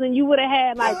froze, and you would have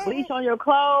had like bleach on your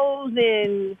clothes,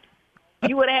 and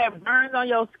you would have had burns on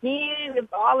your skin if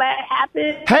all that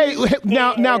happened. Hey,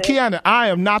 now, Kiana, I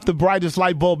am not the brightest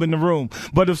light bulb in the room,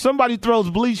 but if somebody throws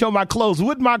bleach on my clothes,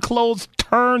 would my clothes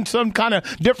turn some kind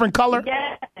of different color?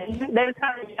 Yeah, they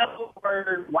turn yellow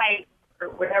or white or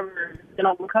whatever,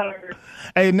 color.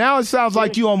 Hey, now it sounds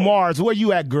like you on Mars. Where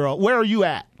you at, girl? Where are you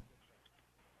at?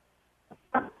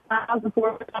 I'm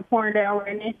pouring down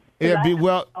right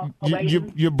now.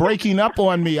 You're breaking up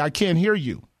on me. I can't hear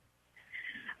you.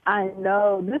 I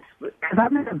know. Because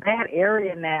I'm in a bad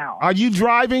area now. Are you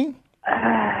driving?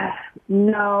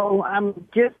 No, I'm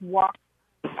just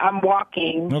I'm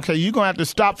walking. Okay, you're going to have to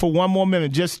stop for one more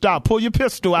minute. Just stop. Pull your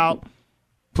pistol out.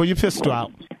 Pull your pistol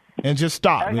out. And just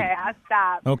stop. Okay, I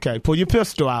stopped. Okay, pull your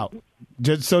pistol out.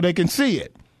 Just so they can see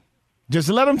it. Just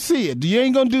let them see it. You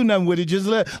ain't going to do nothing with it. Just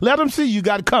let them see you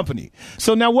got company.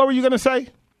 So now what were you going to say?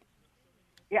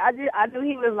 Yeah, I knew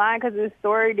he was lying because his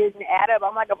story didn't add up.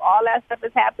 I'm like, if all that stuff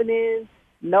is happening,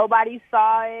 nobody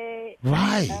saw it.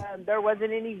 Right. There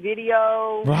wasn't any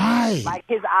video. Right. Like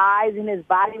his eyes and his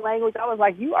body language. I was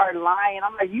like, you are lying.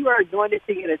 I'm like, you are doing this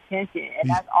to get attention. And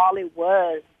that's all it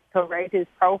was, to raise his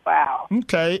profile.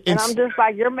 Okay. And I'm just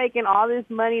like, you're making all this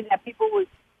money that people would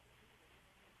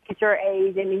at your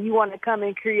age, and then you want to come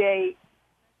and create,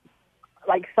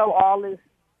 like, so all this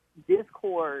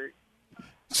discord.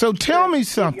 So tell me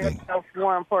something.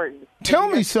 More important. Tell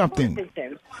me something.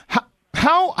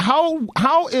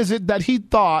 How is it that he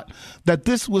thought that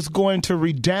this was going to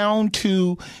redound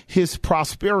to his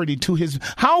prosperity, to his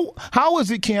how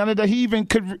is it, Kiana, that he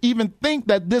could think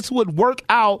that this would work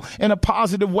out in a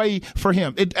positive way for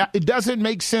him? It doesn't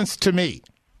make sense to me.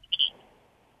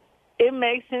 It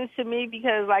makes sense to me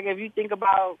because, like, if you think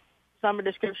about some of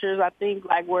the scriptures, I think,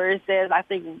 like, where it says, I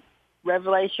think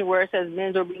Revelation, where it says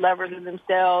men will be lovers of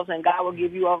themselves and God will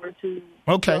give you over to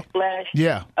your flesh.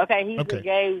 Yeah. Okay,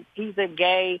 he's a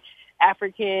gay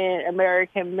African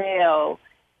American male,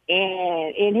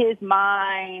 and in his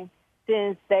mind,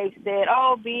 since they said,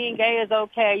 oh, being gay is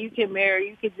okay, you can marry,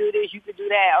 you can do this, you can do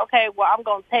that. Okay, well, I'm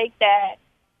going to take that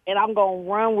and I'm going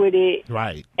to run with it.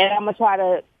 Right. And I'm going to try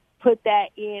to put that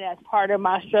in as part of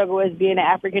my struggle as being an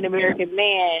African American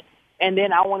man. And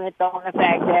then I want to throw in the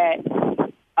fact that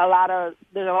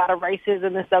there's a lot of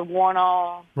racism and stuff going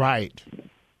on. Right.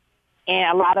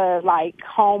 And a lot of, like,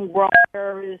 homegrown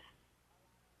terrorists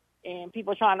and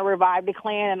people trying to revive the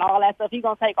Klan and all that stuff. He's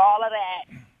going to take all of that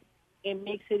and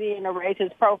mix it in to raise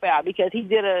his profile because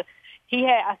I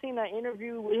seen an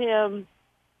interview with him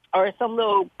or some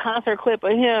little concert clip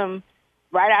of him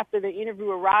right after the interview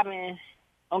with Robin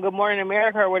on Good Morning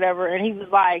America or whatever, and he was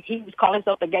calling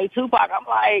himself the gay Tupac. I'm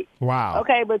like, wow.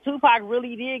 Okay, but Tupac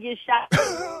really did get shot.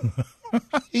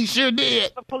 He sure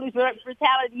did. Police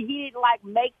brutality. He didn't, like,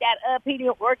 make that up. He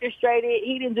didn't orchestrate it.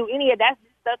 He didn't do any of that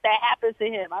stuff that happens to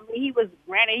him. I mean, he was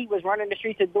running the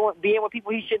streets and being with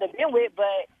people he shouldn't have been with,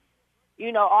 but,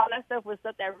 you know, all that stuff was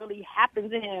stuff that really happened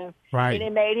to him. Right. And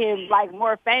it made him, like,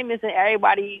 more famous, and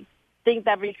everybody thinks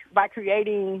that by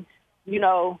creating, you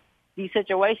know, these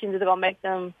situations is going to make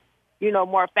them, you know,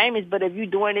 more famous. But if you're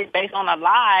doing it based on a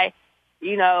lie,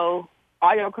 you know,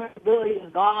 all your credibility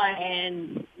is gone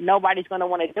and nobody's going to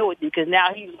want to do it because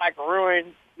now he's, like,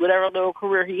 ruined whatever little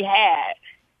career he had.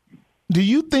 Do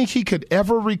you think he could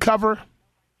ever recover?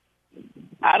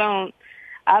 I don't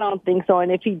think so. And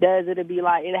if he does, it'd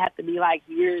have to be like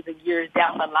years and years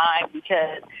down the line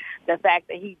because the fact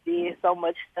that he did so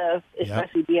much stuff,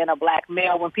 especially being a black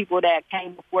male, when people that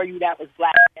came before you that was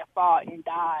black that fought and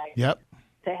died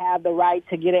to have the right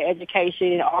to get an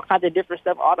education and all kinds of different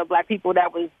stuff, all the black people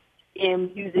that was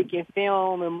in music and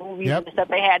film and movies and stuff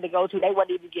they had to go to, they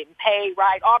wasn't even getting paid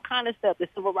right, all kind of stuff. The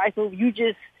civil rights movement, you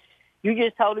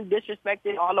just totally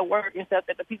disrespected all the work and stuff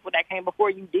that the people that came before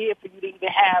you did for you to even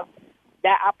have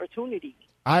that opportunity.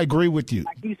 I agree with you.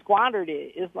 Like, you squandered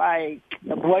it. It's like,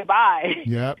 boy, bye.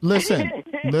 Yeah.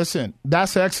 Listen,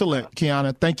 that's excellent,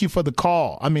 Kiana. Thank you for the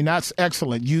call. I mean, that's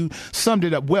excellent. You summed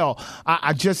it up well.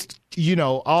 I just, you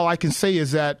know, all I can say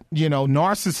is that, you know,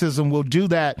 narcissism will do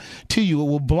that to you. It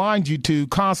will blind you to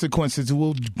consequences. It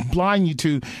will blind you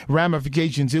to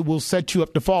ramifications. It will set you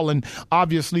up to fall. And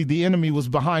obviously the enemy was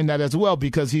behind that as well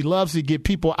because he loves to get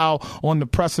people out on the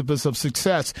precipice of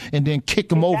success and then kick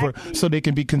them over so they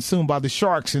can be consumed by the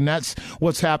sharks. And that's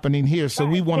what's happening here. So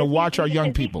we want to watch our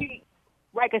young people.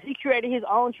 Right, because he created his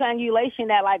own triangulation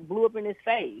that, like, blew up in his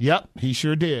face. Yep, he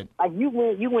sure did. Like, you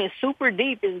went super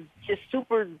deep and just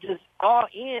all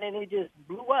in, and it just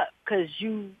blew up because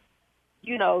you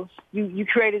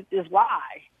created this lie.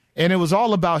 And it was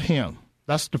all about him.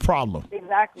 That's the problem.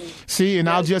 Exactly. See, and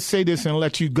I'll just say this and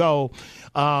let you go.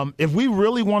 If we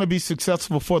really want to be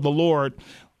successful for the Lord,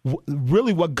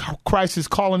 really what Christ is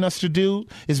calling us to do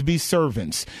is be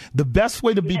servants. The best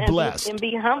way to be blessed. And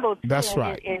be humble, too. That's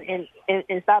right.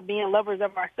 And stop being lovers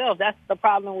of ourselves. That's the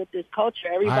problem with this culture.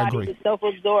 Everybody is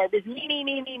self-absorbed. It's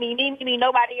me,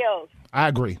 nobody else. I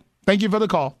agree. Thank you for the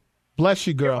call. Bless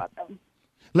you, girl.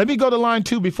 Let me go to line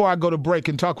 2 before I go to break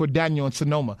and talk with Daniel in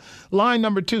Sonoma. Line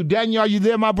number 2. Daniel, are you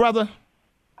there, my brother?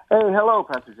 Hey, hello,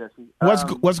 Pastor Jesse.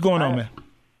 What's going on, man?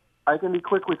 I can be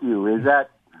quick with you. Is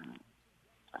that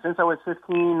since I was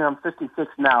 15, I'm 56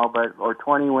 now, or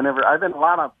 20, whenever. I've been a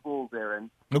lot of schools there, and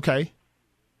Okay.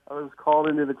 I was called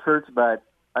into the church, but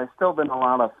I've still been a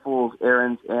lot of fool's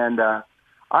errands, and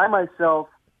I myself,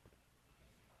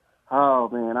 oh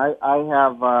man, I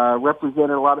have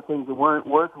represented a lot of things that weren't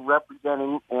worth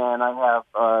representing, and I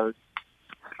have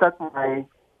stuck my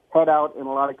head out in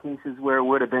a lot of cases where it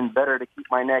would have been better to keep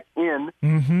my neck in.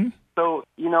 Mm-hmm. So,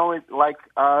 it's like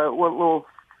what little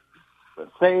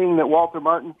saying that Walter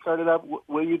Martin started up,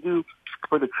 will you do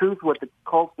for the truth what the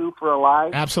cults do for a lie?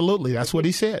 Absolutely. That's what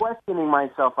he said. Questioning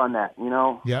myself on that,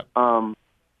 Yep.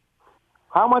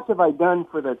 How much have I done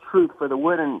for the truth, for the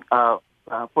wood and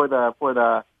for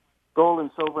the gold and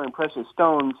silver and precious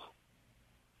stones?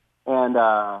 And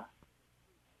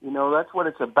that's what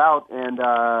it's about. And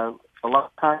a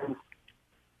lot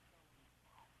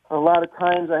of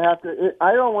times I have to.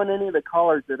 I don't want any of the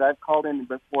callers that I've called in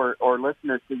before or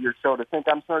listeners to your show to think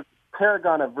I'm sort of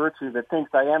paragon of virtue that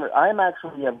thinks I am. I'm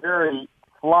actually a very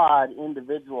flawed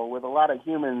individual with a lot of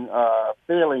human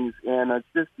failings, and it's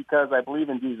just because I believe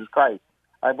in Jesus Christ.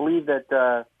 I believe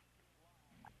that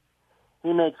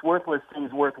he makes worthless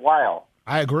things worthwhile.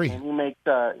 I agree. And he makes,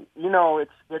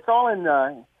 it's all in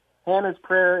Hannah's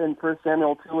prayer in 1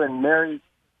 Samuel 2 and Mary's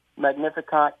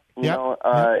Magnificat.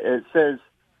 It says,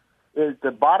 is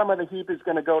the bottom of the heap is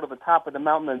going to go to the top of the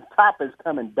mountain, and the top is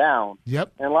coming down.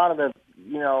 Yep. And a lot of the,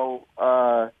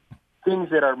 things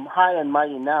that are high and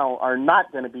mighty now are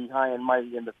not going to be high and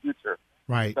mighty in the future.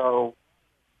 Right. So,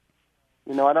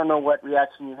 I don't know what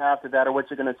reaction you have to that or what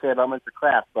you're going to say about Mr.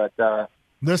 Kraft, but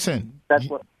listen, that's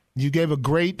what. You gave a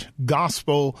great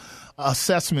gospel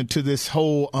assessment to this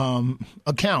whole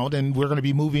account, and we're going to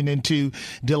be moving into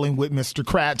dealing with Mr.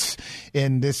 Kratz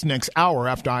in this next hour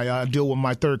after I deal with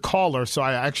my third caller. So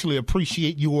I actually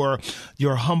appreciate your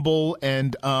humble,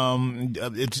 and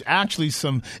it's actually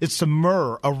some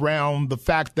myrrh around the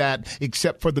fact that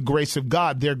except for the grace of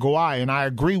God, there go I. And I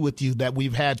agree with you that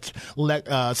we've had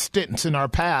stints in our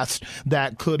past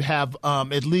that could have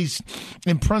at least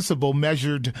in principle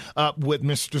measured up with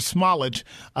Mr. Smollett,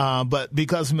 but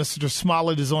because Mr.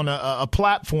 Smollett is on a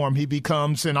platform, he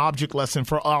becomes an object lesson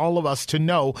for all of us to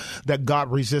know that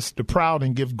God resists the proud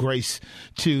and give grace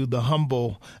to the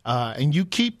humble. And you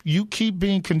keep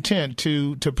being content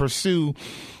to pursue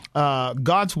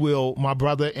God's will, my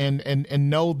brother, and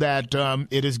know that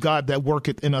it is God that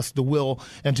worketh in us the will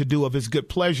and to do of his good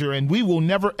pleasure. And we will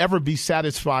never, ever be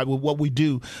satisfied with what we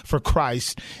do for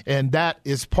Christ. And that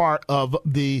is part of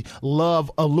the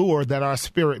love allure that our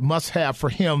spirit must have for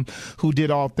him who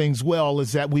did all things well,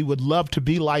 is that we would love to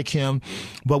be like him,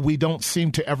 but we don't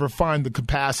seem to ever find the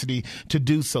capacity to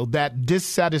do so. That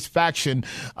dissatisfaction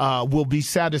will be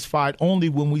satisfied only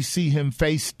when we see him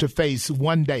face to face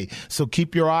one day. So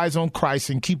keep your eyes on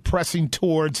Christ and keep pressing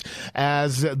towards,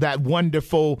 as that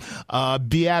wonderful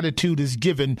beatitude is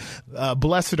given.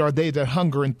 Blessed are they that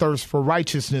hunger and thirst for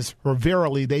righteousness, for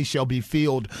verily they shall be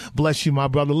filled. Bless you, my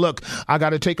brother. Look, I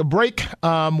got to take a break.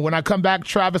 When I come back,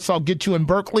 Travis, I'll get you in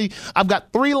Berkeley. I've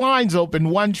got 3 lines open,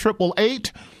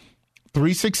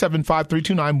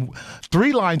 1-888-367-5329.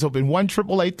 3 lines open,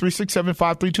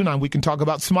 1-888-367-5329. We can talk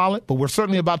about Smollett, but we're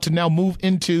certainly about to now move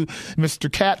into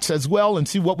Mr. Katz as well and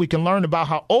see what we can learn about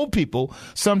how old people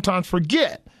sometimes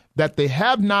forget that they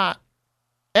have not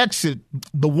exited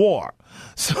the war.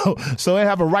 So they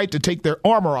have a right to take their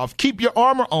armor off. Keep your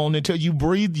armor on until you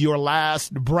breathe your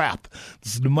last breath.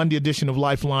 This is the Monday edition of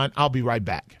Lifeline. I'll be right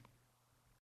back.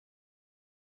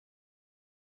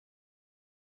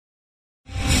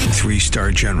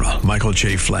 Three-star General Michael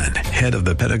J. Flynn, head of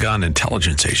the Pentagon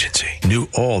Intelligence Agency, knew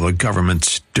all the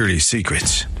government's dirty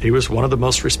secrets. He was one of the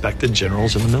most respected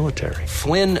generals in the military.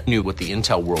 Flynn knew what the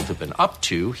intel world had been up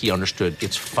to. He understood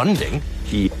its funding.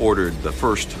 He ordered the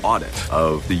first audit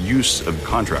of the use of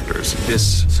contractors.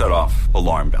 This set off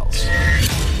alarm bells.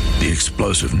 The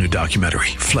explosive new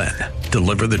documentary, Flynn,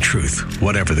 Deliver the Truth,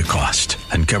 Whatever the Cost,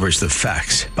 uncovers the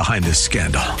facts behind this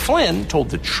scandal. Flynn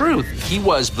told the truth. He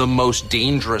was the most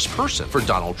dangerous person for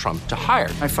Donald Trump to hire.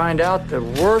 I find out the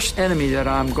worst enemy that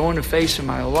I'm going to face in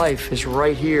my life is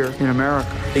right here in America.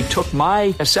 They took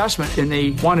my assessment and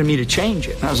they wanted me to change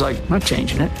it. And I was like, I'm not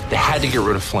changing it. They had to get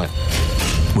rid of Flynn.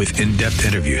 With in-depth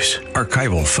interviews,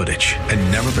 archival footage,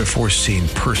 and never-before-seen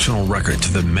personal records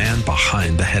of the man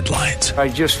behind the headlines. I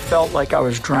just felt like I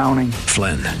was drowning.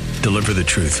 Flynn, Deliver the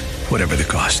Truth, Whatever the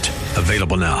Cost.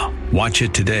 Available now. Watch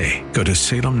it today. Go to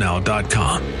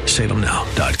salemnow.com.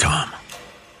 salemnow.com.